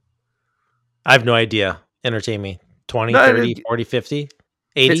 I have no idea. Entertain me. 20, 30, 40, 50,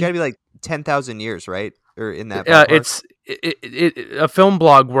 80? It's got to be like 10,000 years, right? Or in that a film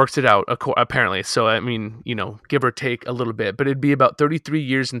blog works it out, apparently. So, I mean, give or take a little bit, but it'd be about 33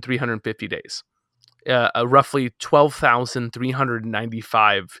 years and 350 days. Roughly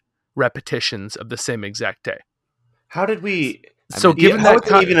 12,395 repetitions of the same exact day. How did we... So given how would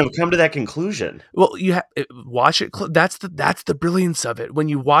they even have come to that conclusion? Well, you watch it. That's the brilliance of it. When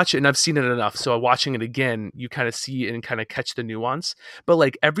you watch it, and I've seen it enough, so watching it again, you kind of see and kind of catch the nuance. But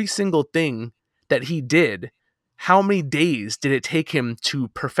like every single thing that he did, how many days did it take him to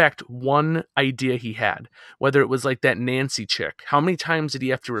perfect one idea he had? Whether it was like that Nancy chick, how many times did he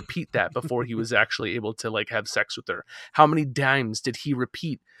have to repeat that before he was actually able to like have sex with her? How many times did he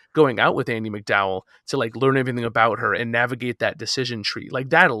repeat going out with Andie MacDowell to like learn everything about her and navigate that decision tree? Like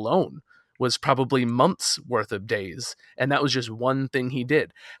that alone was probably months worth of days. And that was just one thing he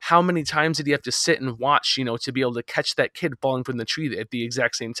did. How many times did he have to sit and watch, to be able to catch that kid falling from the tree at the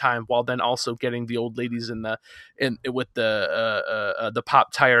exact same time, while then also getting the old ladies with the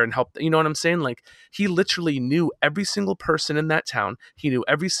pop tire and help, you know what I'm saying? Like he literally knew every single person in that town. He knew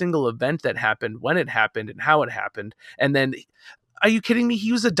every single event that happened, when it happened and how it happened. And then, are you kidding me?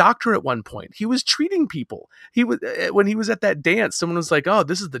 He was a doctor at one point. He was treating people. He was, when he was at that dance, someone was like, "Oh,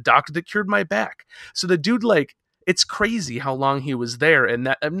 this is the doctor that cured my back." So the dude, like, it's crazy how long he was there, and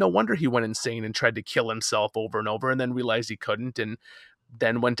that no wonder he went insane and tried to kill himself over and over, and then realized he couldn't, and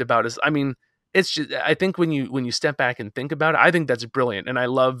then went about his. I mean, it's just. I think when you step back and think about it, I think that's brilliant, and I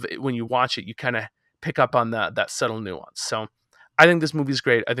love when you watch it, you kind of pick up on that subtle nuance. So, I think this movie's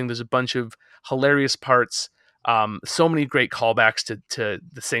great. I think there's a bunch of hilarious parts. So many great callbacks to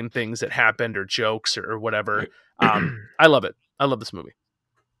the same things that happened, or jokes or whatever. I love it. I love this movie.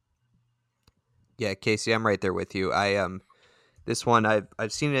 Yeah, Casey, I'm right there with you. This one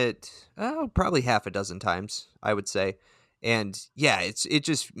I've seen it probably half a dozen times, I would say. And yeah, it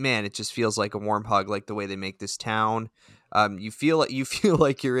just feels like a warm hug, like the way they make this town. You feel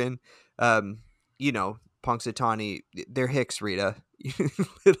like you're in, you know, Punxsutawney. They're Hicks, Rita.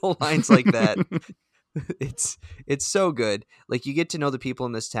 Little lines like that. It's so good. Like, you get to know the people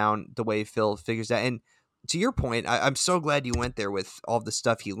in this town the way Phil figures that. And to your point, I'm so glad you went there with all the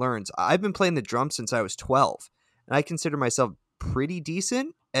stuff he learns. I've been playing the drums since I was 12, and I consider myself pretty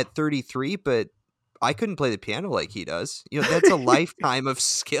decent at 33, but I couldn't play the piano like he does. You know, that's a lifetime of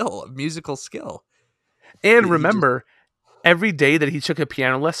skill, of musical skill. And remember, every day that he took a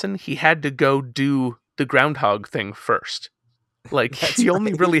piano lesson, he had to go do the groundhog thing first. Like, he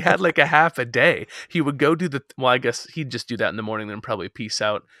only really had like a half a day. He would go do I guess he'd just do that in the morning, then probably peace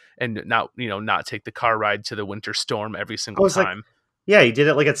out and not take the car ride to the winter storm every single time. Like, yeah, he did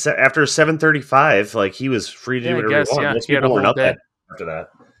it like after 7:35. Like, he was free to do whatever he wanted. Most people weren't up after that.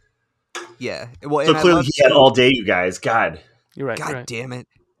 Yeah. Well, so clearly he had all day, you guys. God. You're right. God damn it.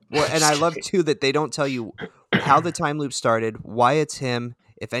 Well, and I love too that they don't tell you how the time loop started, why it's him,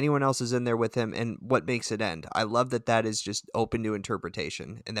 if anyone else is in there with him, and what makes it end. I love that is just open to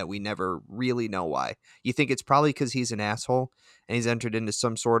interpretation and that we never really know why. You think it's probably because he's an asshole and he's entered into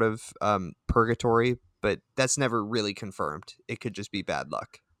some sort of purgatory, but that's never really confirmed. It could just be bad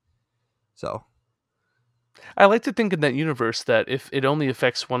luck. So I like to think in that universe that if it only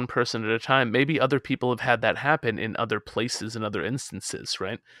affects one person at a time, maybe other people have had that happen in other places and other instances,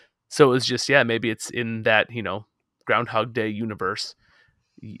 right? So it was just, maybe it's in that, Groundhog Day universe.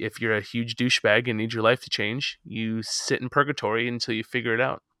 If you're a huge douchebag and need your life to change, you sit in purgatory until you figure it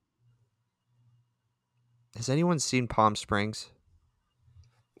out. Has anyone seen Palm Springs?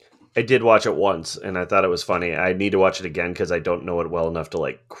 I did watch it once, and I thought it was funny. I need to watch it again because I don't know it well enough to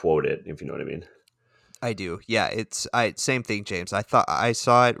like quote it, if you know what I mean. I do. Yeah, it's same thing, James. I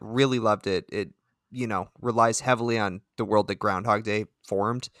saw it, really loved it. It, relies heavily on the world that Groundhog Day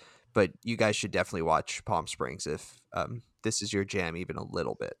formed, but you guys should definitely watch Palm Springs if this is your jam even a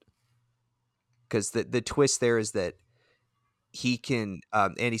little bit. Because the twist there is that he can,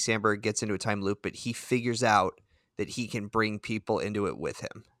 Andy Samberg gets into a time loop, but he figures out that he can bring people into it with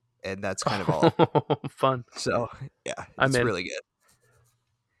him. And that's kind of all. Fun. So, yeah, it's really good.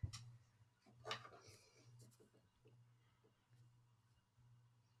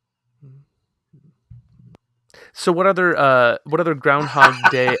 So what other Groundhog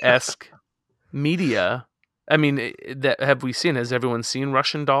Day-esque media? I mean, that have we seen? Has everyone seen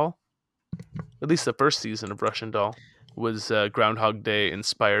Russian Doll? At least the first season of Russian Doll was Groundhog Day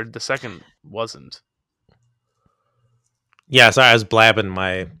inspired. The second wasn't. Yeah, sorry, I was blabbing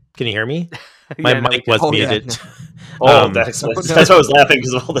Can you hear me? My mic was muted. Yeah, no. That's why I was laughing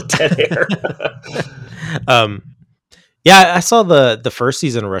because of all the dead air. Yeah, I saw the first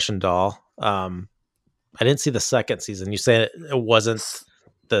season of Russian Doll. I didn't see the second season. You said it wasn't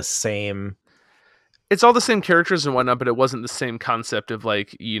the same. It's all the same characters and whatnot, but it wasn't the same concept of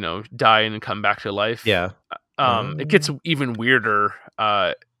like, die and come back to life. Yeah. It gets even weirder.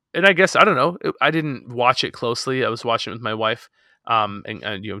 And I guess, I don't know. I didn't watch it closely. I was watching it with my wife, and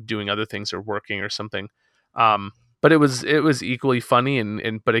doing other things or working or something. But it was equally funny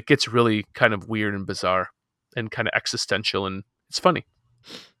but it gets really kind of weird and bizarre and kind of existential, and it's funny.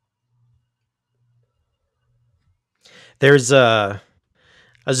 I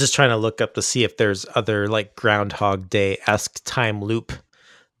was just trying to look up to see if there's other like Groundhog Day-esque time loop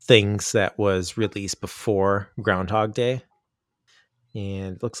things that was released before Groundhog Day.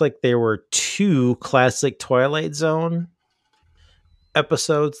 And it looks like there were 2 classic Twilight Zone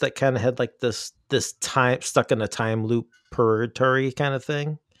episodes that kind of had like this time stuck in a time loop purgatory kind of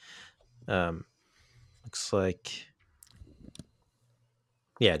thing. Looks like,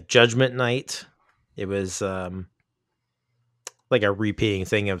 Judgment Night. It was like a repeating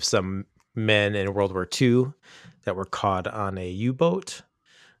thing of some men in World War II that were caught on a U-boat.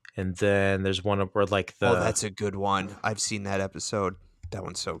 And then there's one where like Oh, that's a good one. I've seen that episode. That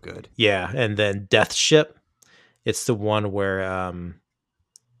one's so good. Yeah, and then Death Ship. It's the one where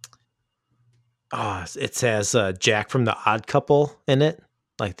it has Jack from the Odd Couple in it,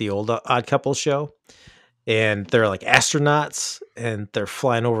 like the old Odd Couple show. And they're like astronauts and they're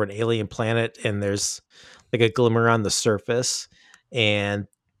flying over an alien planet and there's like a glimmer on the surface and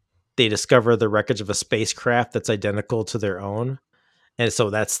they discover the wreckage of a spacecraft that's identical to their own. And so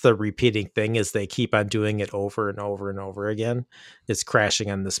that's the repeating thing is they keep on doing it over and over and over again. It's crashing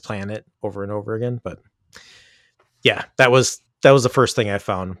on this planet over and over again. But yeah, that was the first thing I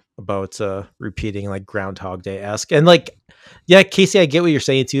found about repeating like Groundhog Day-esque. And like, yeah, Casey, I get what you're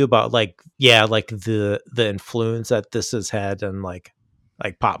saying too about like, like the influence that this has had on like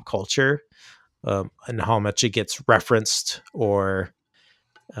pop culture. And how much it gets referenced or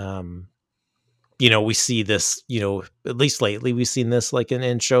we see this, at least lately we've seen this like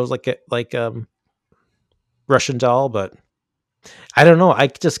in shows like Russian Doll, but I don't know. I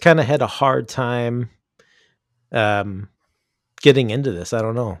just kind of had a hard time getting into this. I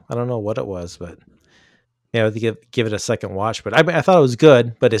don't know what it was, but to give it a second watch. But I thought it was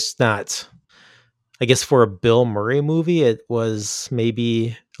good, but it's not. I guess for a Bill Murray movie, it was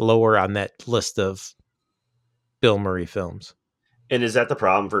maybe lower on that list of Bill Murray films. And is that the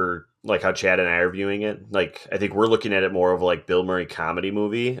problem for like how Chad and I are viewing it? Like, I think we're looking at it more of like Bill Murray comedy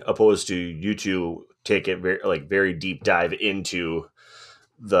movie, opposed to you two take it very deep dive into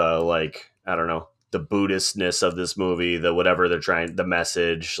the, like, I don't know, the Buddhistness of this movie, the whatever they're trying, the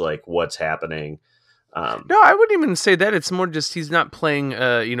message, like what's happening. No, I wouldn't even say that. It's more just he's not playing,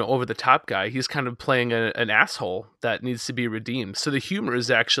 over the top guy. He's kind of playing an asshole that needs to be redeemed. So the humor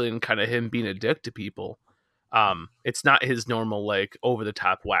is actually in kind of him being a dick to people. It's not his normal like over the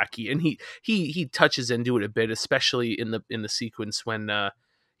top wacky, and he touches into it a bit, especially in the sequence when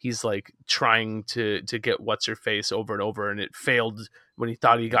he's like trying to get what's her face over and over, and it failed when he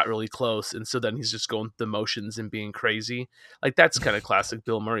thought he got really close, and so then he's just going through the motions and being crazy. Like that's kind of classic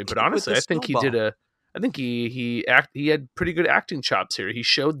Bill Murray. But honestly, I think he had pretty good acting chops here. He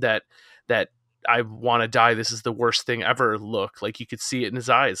showed that I want to die. This is the worst thing ever. Look, like you could see it in his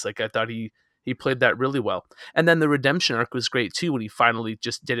eyes. Like I thought he played that really well. And then the redemption arc was great too, when he finally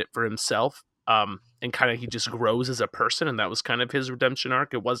just did it for himself. And kind of he just grows as a person, and that was kind of his redemption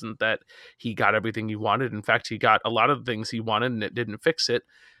arc. It wasn't that he got everything he wanted. In fact, he got a lot of the things he wanted, and it didn't fix it.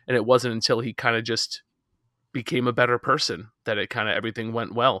 And it wasn't until he kind of just became a better person that it kind of everything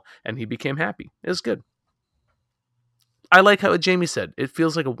went well, and he became happy. It was good. I like how Jamie said it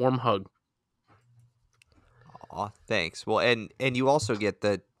feels like a warm hug. Aw, thanks. Well, and you also get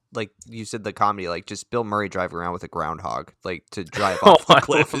the, like you said, the comedy, like just Bill Murray driving around with a groundhog, like to drive off the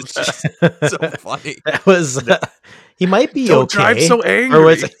cliff. It's just so funny. That was he might be Don't okay. drive so angry. Or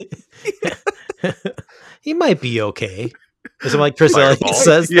was he might be okay. Something like Chris Elliott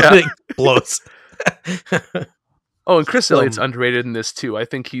says, yeah. It blows. Oh, and Chris Elliott's underrated in this too. I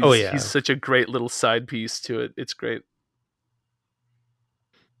think he's he's such a great little side piece to it. It's great.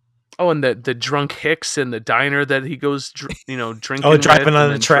 Oh, and the drunk Hicks in the diner that he goes, drinking. Oh, driving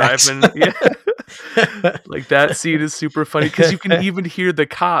on the tracks. Yeah. Like that scene is super funny because you can even hear the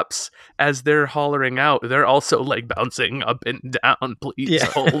cops as they're hollering out. They're also like bouncing up and down, please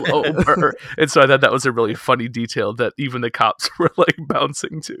pull over. And so I thought that was a really funny detail that even the cops were like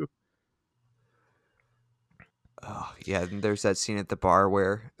bouncing to. Oh, yeah, and there's that scene at the bar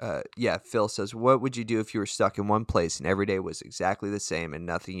where, Phil says, "What would you do if you were stuck in one place and every day was exactly the same and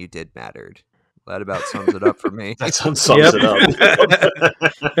nothing you did mattered?" That about sums it up for me. That sums it up.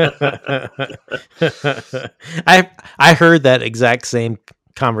 I heard that exact same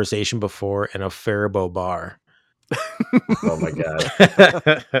conversation before in a Faribault bar. Oh my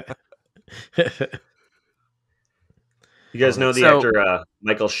god. You guys know the actor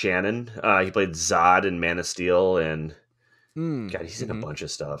Michael Shannon? He played Zod in Man of Steel, and God, he's in a bunch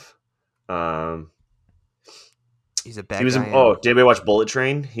of stuff. He's a bad he was guy. Did anybody watch Bullet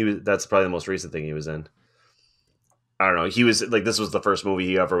Train? That's probably the most recent thing he was in. I don't know. He was like, this was the first movie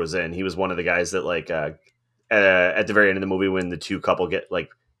he ever was in. He was one of the guys that like at the very end of the movie when the two couple get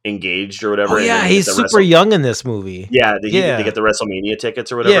like engaged or whatever. Oh yeah, he's super young in this movie. Yeah, they get the WrestleMania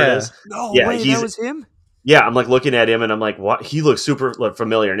tickets or whatever it is. No way, that was him? Yeah, I'm like looking at him and I'm like, what? He looks super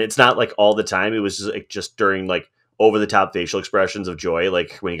familiar, and it's not like all the time. It was just during like over the top facial expressions of joy,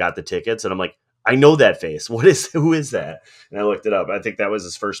 like when he got the tickets, and I'm like, I know that face. Who is that? And I looked it up. I think that was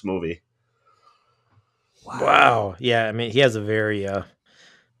his first movie. Wow. Yeah, I mean, he has a very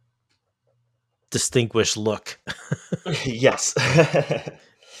distinguished look. Yes.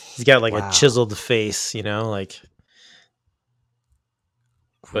 He's got like a chiseled face, like.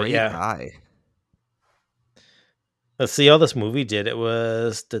 Great guy. Let's see how this movie did. It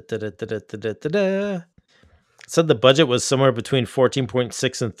was said the budget was somewhere between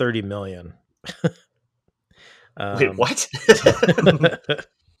 14.6 and 30 million. Wait, what?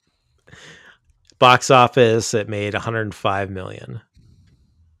 Box office, it made 105 million.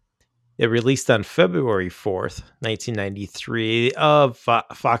 It released on February 4th, 1993 of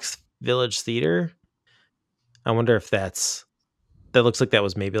Fox Village Theater. I wonder if that looks like that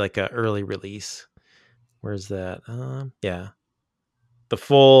was maybe like an early release. Where's that? Yeah. The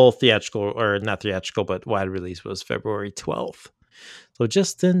full theatrical, or not theatrical, but wide release was February 12th. So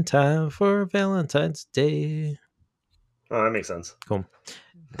just in time for Valentine's Day. Oh, that makes sense. Cool.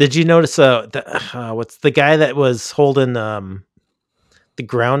 Did you notice what's the guy that was holding the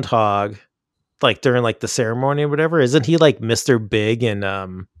groundhog like during like the ceremony or whatever? Isn't he like Mr. Big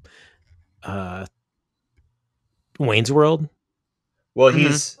and Wayne's World. Well, Mhm.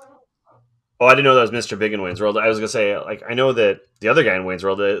 he's. Oh, I didn't know that was Mr. Big in Wayne's World. I was gonna say, like, I know that the other guy in Wayne's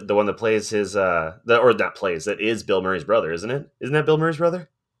World, the one that plays his, or not plays, that is Bill Murray's brother, isn't it? Isn't that Bill Murray's brother?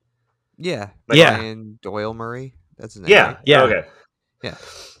 Yeah. Like, Yeah. Brian Doyle Murray. That's his name. Yeah. Right? Yeah. Okay. Yeah.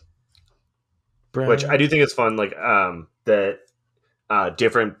 Which I do think it's fun, like, that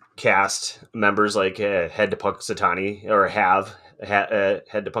different cast members, like, head to Punxsutawney, or head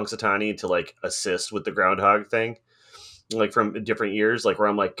to Punxsutawney to, like, assist with the groundhog thing, like, from different years, like, where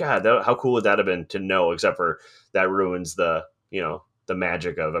I'm like, God, how cool would that have been to know, except for that ruins the, the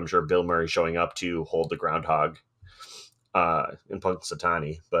magic of, I'm sure, Bill Murray showing up to hold the groundhog in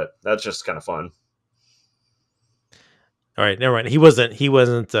Punxsutawney, but that's just kind of fun. All right, never mind. He wasn't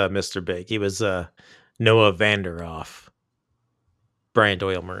Mr. Big. He was Noah Vanderoff. Brian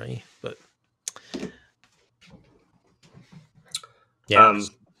Doyle Murray, but yeah. I'm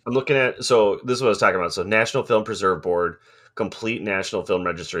looking at, so this is what I was talking about. So National Film Preserve Board, complete National Film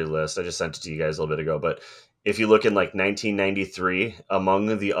Registry list. I just sent it to you guys a little bit ago, but if you look in like 1993,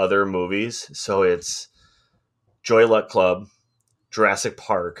 among the other movies, so it's Joy Luck Club, Jurassic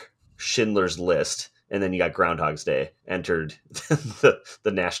Park, Schindler's List, and then you got Groundhog's Day entered the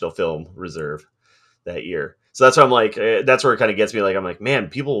National Film Reserve that year. So that's why I'm like, that's where it kind of gets me. Like, I'm like, man,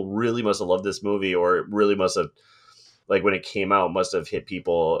 people really must have loved this movie, or it really must have, like, when it came out, must have hit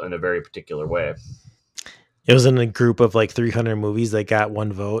people in a very particular way. It was in a group of like 300 movies that got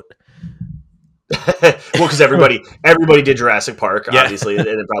one vote. Well, because everybody did Jurassic Park, Yeah. obviously, and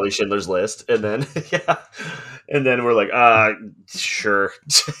then probably Schindler's List, and then and then we're like, sure,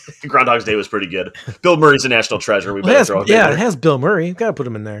 Groundhog's Day was pretty good. Bill Murray's a national treasure. We better throw him in it there. has Bill Murray. Gotta put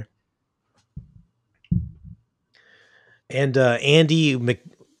him in there. And Andy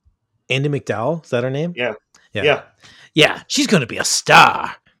McDowell, is that her name? Yeah. Yeah, she's gonna be a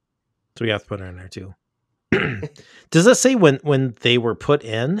star. So we have to put her in there too. Does it say when they were put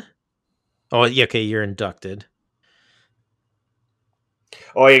in? Oh, yeah, okay, you're inducted.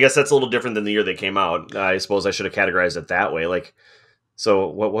 Oh, I guess that's a little different than the year they came out. I suppose I should have categorized it that way. Like, so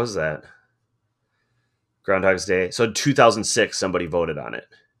what was that? Groundhog's Day. So 2006, somebody voted on it.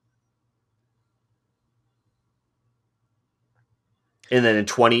 And then in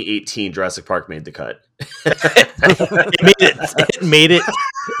 2018, Jurassic Park made the cut.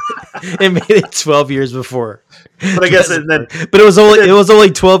 It made it 12 years before. But I guess and then But it was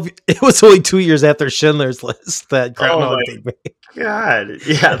only 12. It was only 2 years after Schindler's List that Groundhog Day made. God,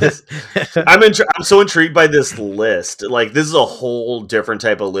 yeah. I'm so intrigued by this list. Like, this is a whole different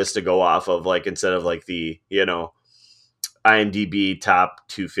type of list to go off of. Like, instead of like the IMDb top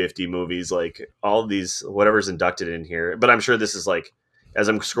 250 movies, like all of these whatever's inducted in here. But I'm sure this is like, as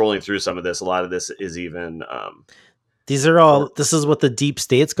I'm scrolling through some of this, a lot of this is even. These are all. This is what the deep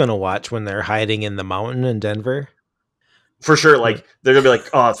state's going to watch when they're hiding in the mountain in Denver. For sure, like they're gonna be like,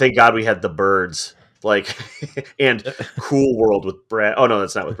 "Oh, thank God we had The Birds," like, and Cool World with Brad. Oh no,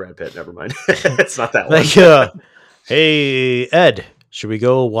 that's not with Brad Pitt. Never mind, it's not that one. Like, hey Ed, should we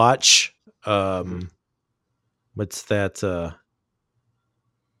go watch? What's that?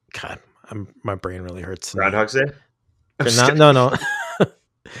 God, my brain really hurts. Groundhog's Day. No.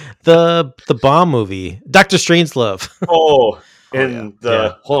 The bomb movie, Dr. Strangelove. Oh, and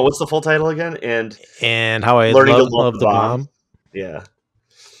yeah. hold on, what's the full title again? And how I Learning to love the bomb. Yeah,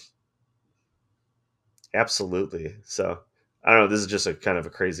 absolutely. So I don't know. This is just a kind of a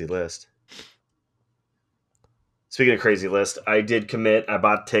crazy list. Speaking of crazy list, I did commit. I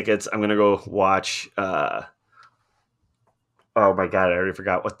bought tickets. I'm gonna go watch. Oh my God, I already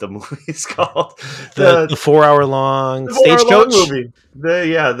forgot what the movie's called. The 4 hour long The 4 hour long Stagecoach movie. It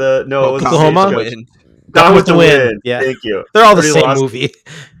was Oklahoma? Stagecoach. Gone with the Wind. Yeah, Thank you. they're all the Pretty same lost. movie.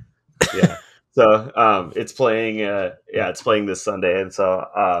 Yeah. So it's playing. It's playing this Sunday, and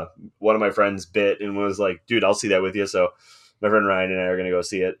so one of my friends bit and was like, "Dude, I'll see that with you." So my friend Ryan and I are gonna go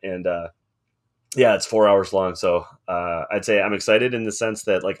see it, and it's 4 hours long. So I'd say I'm excited in the sense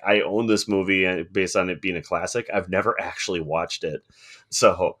that, like, I own this movie based on it being a classic. I've never actually watched it,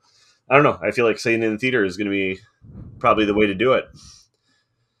 so I don't know. I feel like seeing it in the theater is going to be probably the way to do it.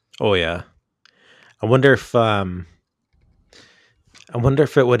 Oh yeah, I wonder if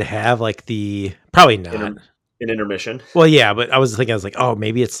it would have like the probably not An intermission. Well, yeah, but I was like, oh,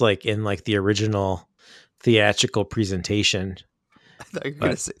 maybe it's like in like the original theatrical presentation. I thought you were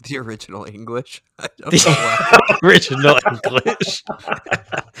going to say the original English. I don't know why. Original English.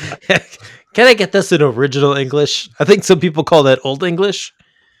 Can I get this in original English? I think some people call that Old English.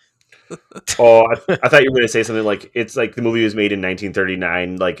 Oh, I thought you were going to say something like it's like the movie was made in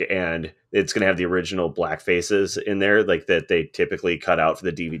 1939, like, and it's going to have the original black faces in there, like that they typically cut out for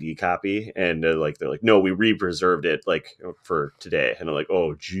the DVD copy, and like they're like, no, we re-preserved it like for today, and I'm like,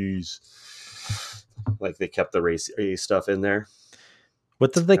 oh, geez, like they kept the race stuff in there.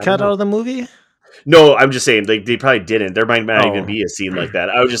 What did they don't cut know. out of the movie? No, I'm just saying, like they probably didn't. There might not Oh. even be a scene like that.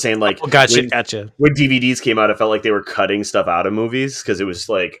 I was just saying, like, Oh, gotcha. when DVDs came out, it felt like they were cutting stuff out of movies because it was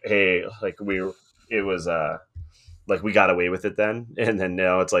like, hey, like it was like we got away with it then, and then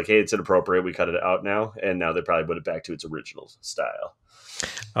now it's like, hey, it's inappropriate. We cut it out now, and now they probably put it back to its original style.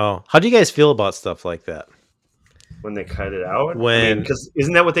 Oh, how do you guys feel about stuff like that? When they cut it out, When- because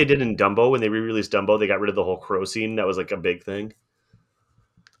isn't that what they did in Dumbo when they re-released Dumbo? They got rid of the whole crow scene. That was like a big thing.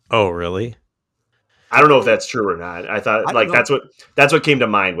 Oh, really? I don't know if that's true or not. I thought I don't like know. that's what came to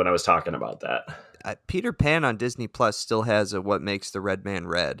mind when I was talking about that. Peter Pan on Disney Plus still has a What Makes the Red Man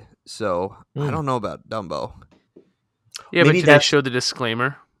Red. So I don't know about Dumbo. Yeah, Maybe but did they that's- show the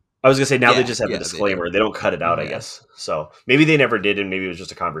disclaimer? I was gonna say now they Yeah, just have yeah, a they disclaimer. do. They don't cut it out, I Yeah. guess. So maybe they never did, and maybe it was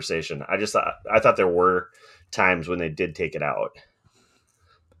just a conversation. I thought there were times when they did take it out.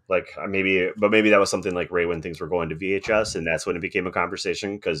 Like maybe that was something like right when things were going to VHS, and that's when it became a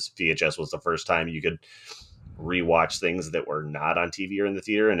conversation because VHS was the first time you could rewatch things that were not on TV or in the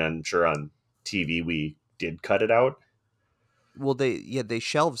theater, and I'm sure on TV we did cut it out. Well, they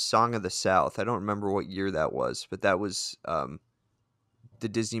shelved Song of the South. I don't remember what year that was, but that was the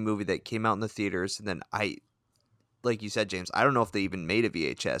Disney movie that came out in the theaters. And then like you said, James, I don't know if they even made a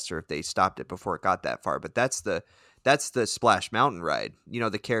VHS or if they stopped it before it got that far. But that's the Splash Mountain ride. You know,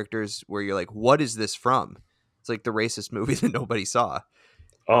 the characters where you're like, what is this from? It's like the racist movie that nobody saw.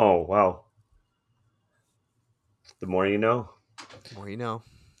 Oh wow! The more you know. More you know.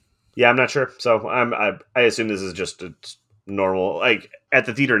 Yeah, I'm not sure. So I assume this is just a normal, like at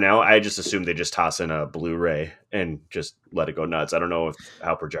the theater now. I just assume they just toss in a Blu-ray and just let it go nuts. I don't know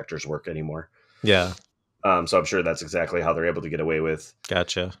how projectors work anymore. Yeah, So I'm sure that's exactly how they're able to get away with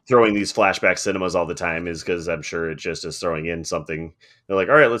gotcha. throwing these flashback cinemas all the time, is because I'm sure it just is throwing in something. They're like,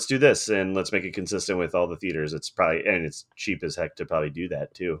 all right, let's do this and let's make it consistent with all the theaters. It's probably, and it's cheap as heck to probably do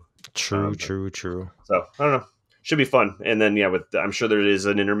that too. True. So I don't know. Should be fun. And then, yeah, I'm sure there is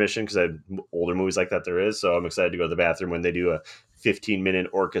an intermission because I have older movies like that there is. So I'm excited to go to the bathroom when they do a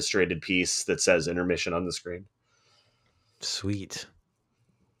 15-minute orchestrated piece that says intermission on the screen. Sweet.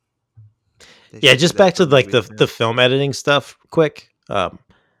 They Yeah, should just do that back to for like movies now. the film editing stuff quick. That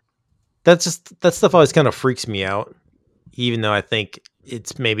stuff always kind of freaks me out, even though I think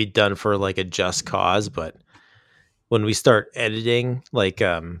it's maybe done for like a just cause. But when we start editing like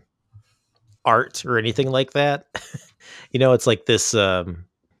art or anything like that, you know, it's like this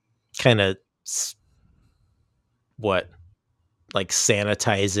kind of like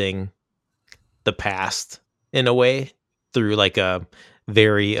sanitizing the past in a way through like a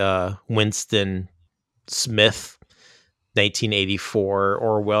very Winston Smith 1984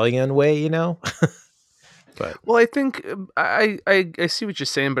 Orwellian way, you know. But Well, I think I see what you're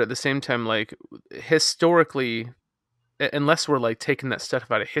saying, but at the same time, like historically, unless we're like taking that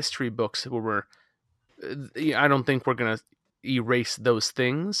stuff out of history books, where I don't think we're gonna erase those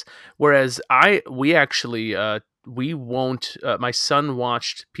things. Whereas we actually we won't. My son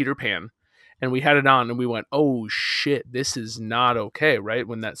watched Peter Pan, and we had it on, and we went, "Oh shit, this is not okay!" Right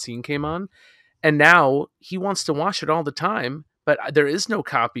when that scene came on, and now he wants to watch it all the time. But there is no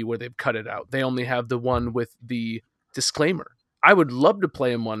copy where they've cut it out. They only have the one with the disclaimer. I would love to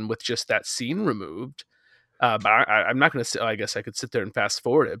play him one with just that scene removed. But I'm not going to. I guess I could sit there and fast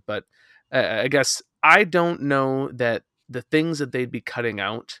forward it. But I guess I don't know that the things that they'd be cutting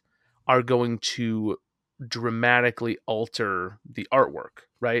out are going to dramatically alter the artwork.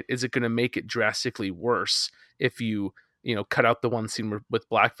 Right? Is it going to make it drastically worse if you cut out the one scene with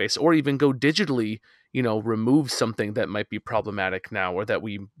blackface, or even go digitally, remove something that might be problematic now, or that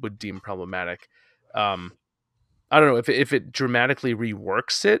we would deem problematic? I don't know if it dramatically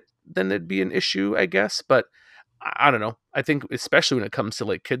reworks it, then it'd be an issue, I guess. But I don't know. I think especially when it comes to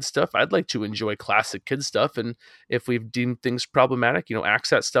like kid stuff, I'd like to enjoy classic kid stuff. And if we've deemed things problematic,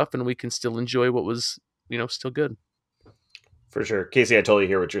 axe that stuff, and we can still enjoy what was, still good. For sure. Casey, I totally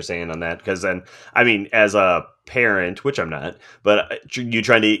hear what you're saying on that. Because then, I mean, as a parent, which I'm not, but you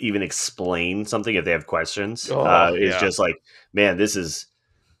trying to even explain something if they have questions is just like, man,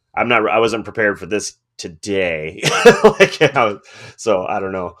 I wasn't prepared for this today. So I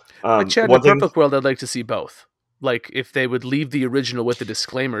don't know. But Chad, in a perfect world, I'd like to see both. Like if they would leave the original with the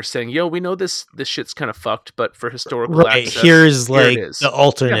disclaimer saying, "Yo, we know this shit's kind of fucked, but for historical access, here's here like it is." the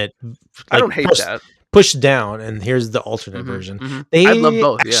alternate. I don't hate that. push down, and here's the alternate version. I'd love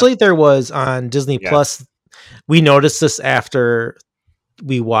both. Actually, there was on Disney Plus. We noticed this after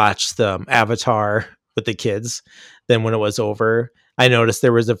we watched the Avatar with the kids. Then when it was over, I noticed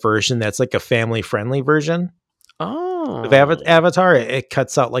there was a version that's like a family friendly version of Avatar. It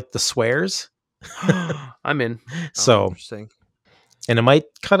cuts out like the swears. I'm in. So interesting. And it might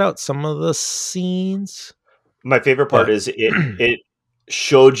cut out some of the scenes. My favorite part is it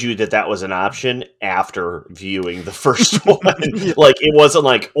showed you that was an option after viewing the first one. Like, it wasn't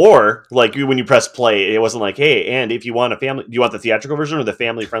like, or like when you press play, it wasn't like, hey, and if you want do you want the theatrical version or the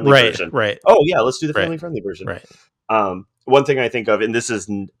family friendly version? Right. Oh yeah, let's do the family friendly version. Right. One thing I think of, and this is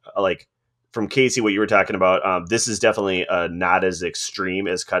like from Casey, what you were talking about, this is definitely not as extreme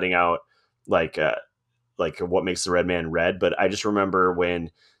as cutting out like what makes the red man red. But I just remember when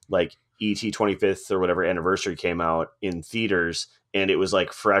like E.T. 25th or whatever anniversary came out in theaters, and it was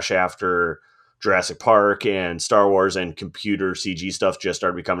like fresh after Jurassic Park and Star Wars, and computer CG stuff just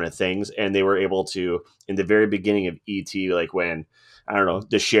started becoming a thing. And they were able to, in the very beginning of E.T., like when, I don't know,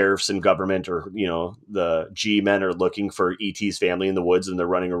 the sheriffs and government or, the G-men are looking for E.T.'s family in the woods, and they're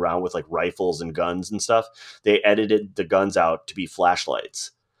running around with like rifles and guns and stuff. They edited the guns out to be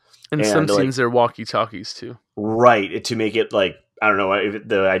flashlights. And some scenes are walkie-talkies too. Right. To make it like, I don't know,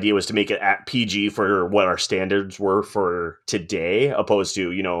 the idea was to make it at PG for what our standards were for today, opposed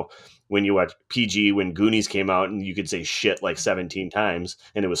to, when you watch PG when Goonies came out and you could say shit like 17 times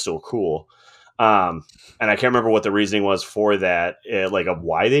and it was still cool. And I can't remember what the reasoning was for that, like of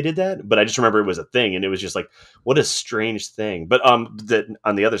why they did that, but I just remember it was a thing, and it was just like, what a strange thing. But that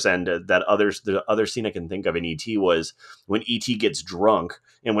on the other side, the other scene I can think of in E.T. was when E.T. gets drunk.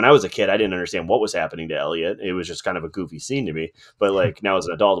 And when I was a kid, I didn't understand what was happening to Elliot. It was just kind of a goofy scene to me. But like now as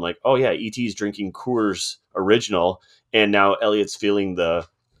an adult, I'm like, oh yeah, E.T.'s drinking Coors Original, and now Elliot's feeling the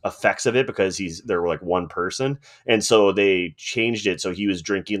effects of it because they're like one person, and so they changed it so he was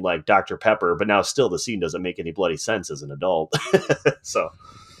drinking like Dr. Pepper, but now still the scene doesn't make any bloody sense as an adult. So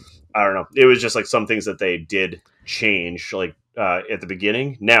I don't know, it was just like some things that they did change like at the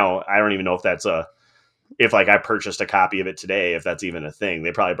beginning. Now I don't even know if that's if like I purchased a copy of it today, if that's even a thing.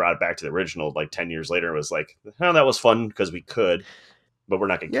 They probably brought it back to the original like 10 years later. It was like, oh, that was fun because we could, but we're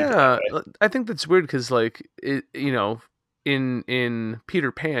not gonna keep it that way. I think that's weird because like it, in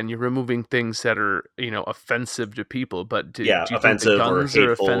Peter Pan, you're removing things that are offensive to people, but do you think the guns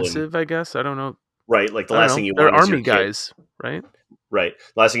are offensive? I guess I don't know. Right, like the last thing you want is army your guys, right? Right.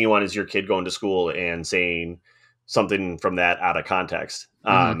 The last thing you want is your kid going to school and saying something from that out of context.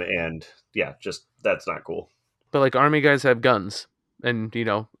 And yeah, just that's not cool. But like army guys have guns, and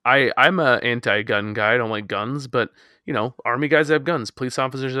I'm a anti-gun guy. I don't like guns, but army guys have guns. Police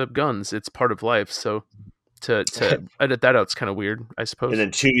officers have guns. It's part of life. So to edit that out, it's kind of weird, I suppose. And then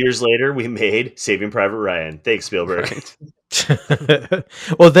 2 years later, we made Saving Private Ryan. Thanks, Spielberg.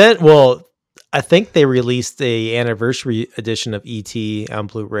 Right. Well, I think they released a anniversary edition of E.T. on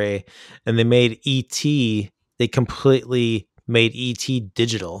Blu-ray, and they made E.T. They completely made E.T.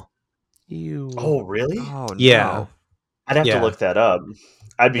 digital. Ew. Oh, really? Oh, no. Yeah. I'd have to look that up.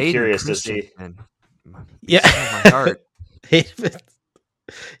 I'd be Hayden curious Christensen. to see. Yeah. My heart.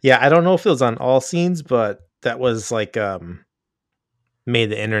 Yeah, I don't know if it was on all scenes, but that was like made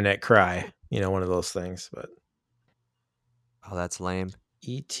the internet cry. One of those things. But oh, that's lame.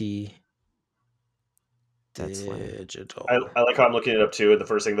 E.T. That's digital. I like how I'm looking it up too. And the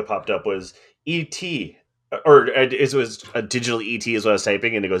first thing that popped up was E.T. Or it was a digital E.T. is what I was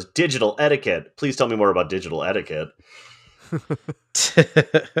typing, and it goes digital etiquette. Please tell me more about digital etiquette.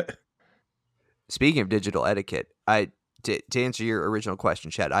 Speaking of digital etiquette, to answer your original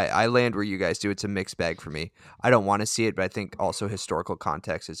question, Chad, I land where you guys do. It's a mixed bag for me. I don't want to see it, but I think also historical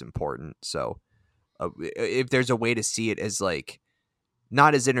context is important. So if there's a way to see it as like,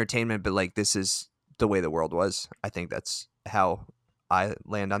 not as entertainment, but like this is the way the world was, I think that's how I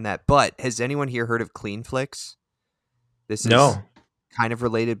land on that. But has anyone here heard of Clean Flicks? This is kind of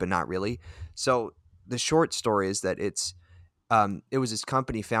related, but not really. So the short story is that it was this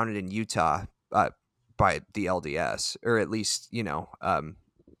company founded in Utah by the LDS, or at least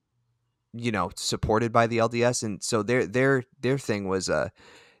supported by the LDS, and so their thing was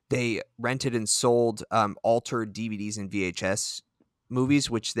they rented and sold altered DVDs and VHS movies,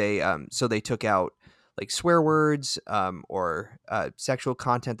 which they took out like swear words or sexual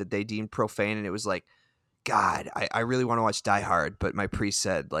content that they deemed profane, and it was like, God, I really want to watch Die Hard, but my priest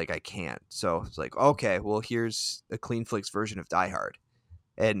said like I can't. So it's like, okay, well here's a Clean Flicks version of Die Hard,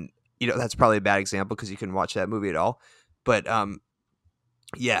 and that's probably a bad example because you couldn't watch that movie at all. But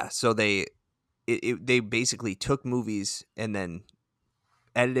yeah, so they basically took movies and then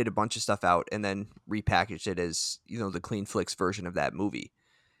edited a bunch of stuff out and then repackaged it as, you know, the Clean Flicks version of that movie.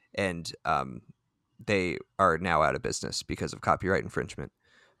 And they are now out of business because of copyright infringement.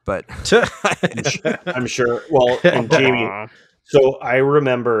 But I'm sure. Well, and Jamie, so I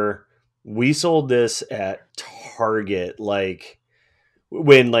remember we sold this at Target, like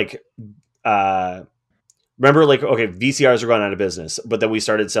when remember, like, okay, VCRs are going out of business, but then we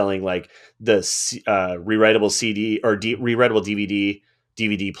started selling like the rewritable CD or rewritable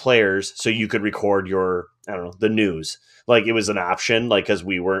DVD players, so you could record your, I don't know, the news. Like it was an option, like because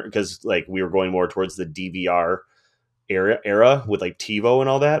we were going more towards the DVR era with like TiVo and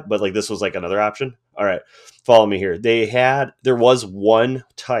all that, but like this was like another option. All right, follow me here. There was one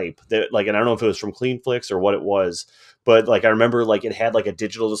type that, like, and I don't know if it was from CleanFlix or what it was, but like I remember like it had like a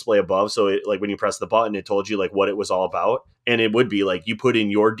digital display above, so it, like when you press the button, it told you like what it was all about, and it would be like you put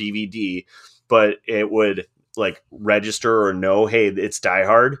in your DVD, but it would like register or know, hey, it's Die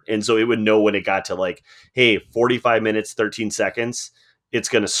Hard, and so it would know when it got to like, hey, 45 minutes 13 seconds, it's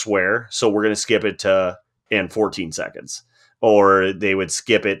gonna swear, so we're gonna skip it to and 14 seconds. Or they would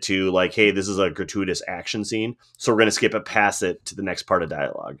skip it to like, hey, this is a gratuitous action scene, so we're going to skip it past it to the next part of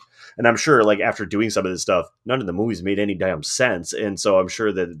dialogue. And I'm sure like after doing some of this stuff, none of the movies made any damn sense. And so I'm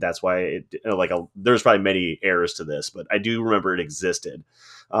sure that's why there's probably many errors to this, but I do remember it existed.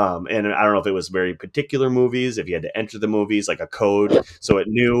 And I don't know if it was very particular movies, if you had to enter the movies, like a code, so it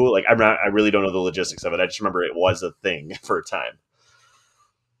knew, like, I really don't know the logistics of it. I just remember it was a thing for a time.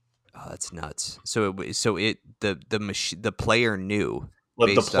 Oh, that's nuts. The player knew.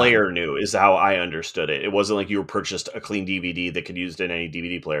 What the player knew is how I understood it. It wasn't like you were purchased a clean DVD that could use it in any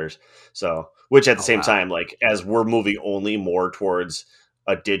DVD players. So, which at the same time, like as we're moving only more towards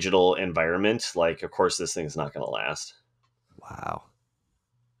a digital environment, like of course this thing's not going to last. Wow.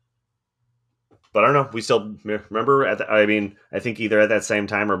 But I don't know. We still remember I think either at that same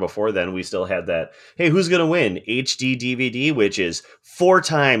time or before then, we still had that, hey, who's going to win? HD DVD, which is 4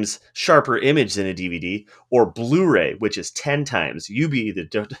 times sharper image than a DVD, or Blu-ray, which is 10 times. You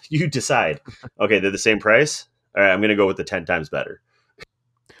decide. Okay, they're the same price. All right, I'm going to go with the 10 times better.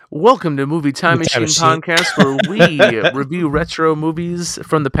 Welcome to Movie Time Machine Podcast, where we review retro movies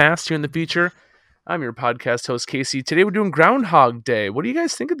from the past here in the future. I'm your podcast host, Casey. Today we're doing Groundhog Day. What do you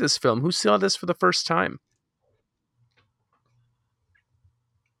guys think of this film? Who saw this for the first time?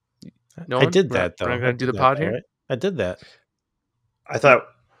 I did that, though. We're not going to do the pod here? Right? I did that. I thought,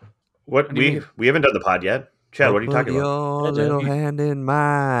 we haven't done the pod yet. Chad, what are you talking about? Your little hand in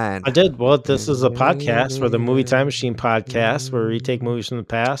mine. I did. Well, this is a podcast for the Movie Time Machine podcast, where we take movies from the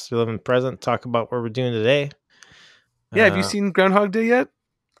past, we live in the present, talk about what we're doing today. Yeah, have you seen Groundhog Day yet?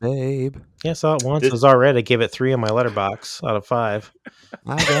 Babe. Yeah, I saw it once. It was alright. I gave it 3 on my letterbox out of 5.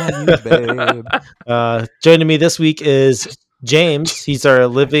 I got you, babe. Joining me this week is James. He's our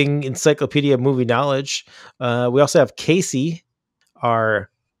living encyclopedia of movie knowledge. We also have Casey,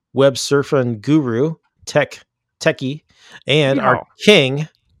 our web surfing guru, techie, and our king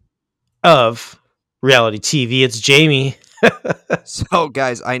of reality TV. It's Jamie. So,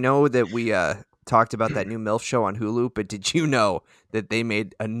 guys, I know that we talked about that new MILF show on Hulu, but did you know that they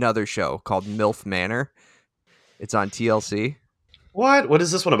made another show called MILF Manor? It's on TLC. What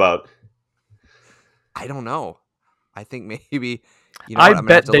is this one about? I don't know. I think maybe, I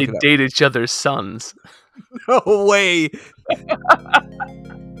bet they date each other's sons. No way.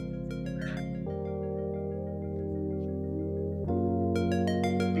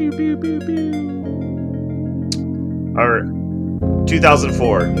 Pew, pew, pew, pew. All right.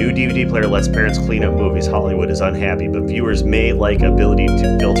 2004, new DVD player lets parents clean up movies. Hollywood is unhappy, but viewers may like ability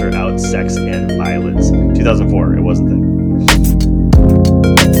to filter out sex and violence. 2004, it wasn't that.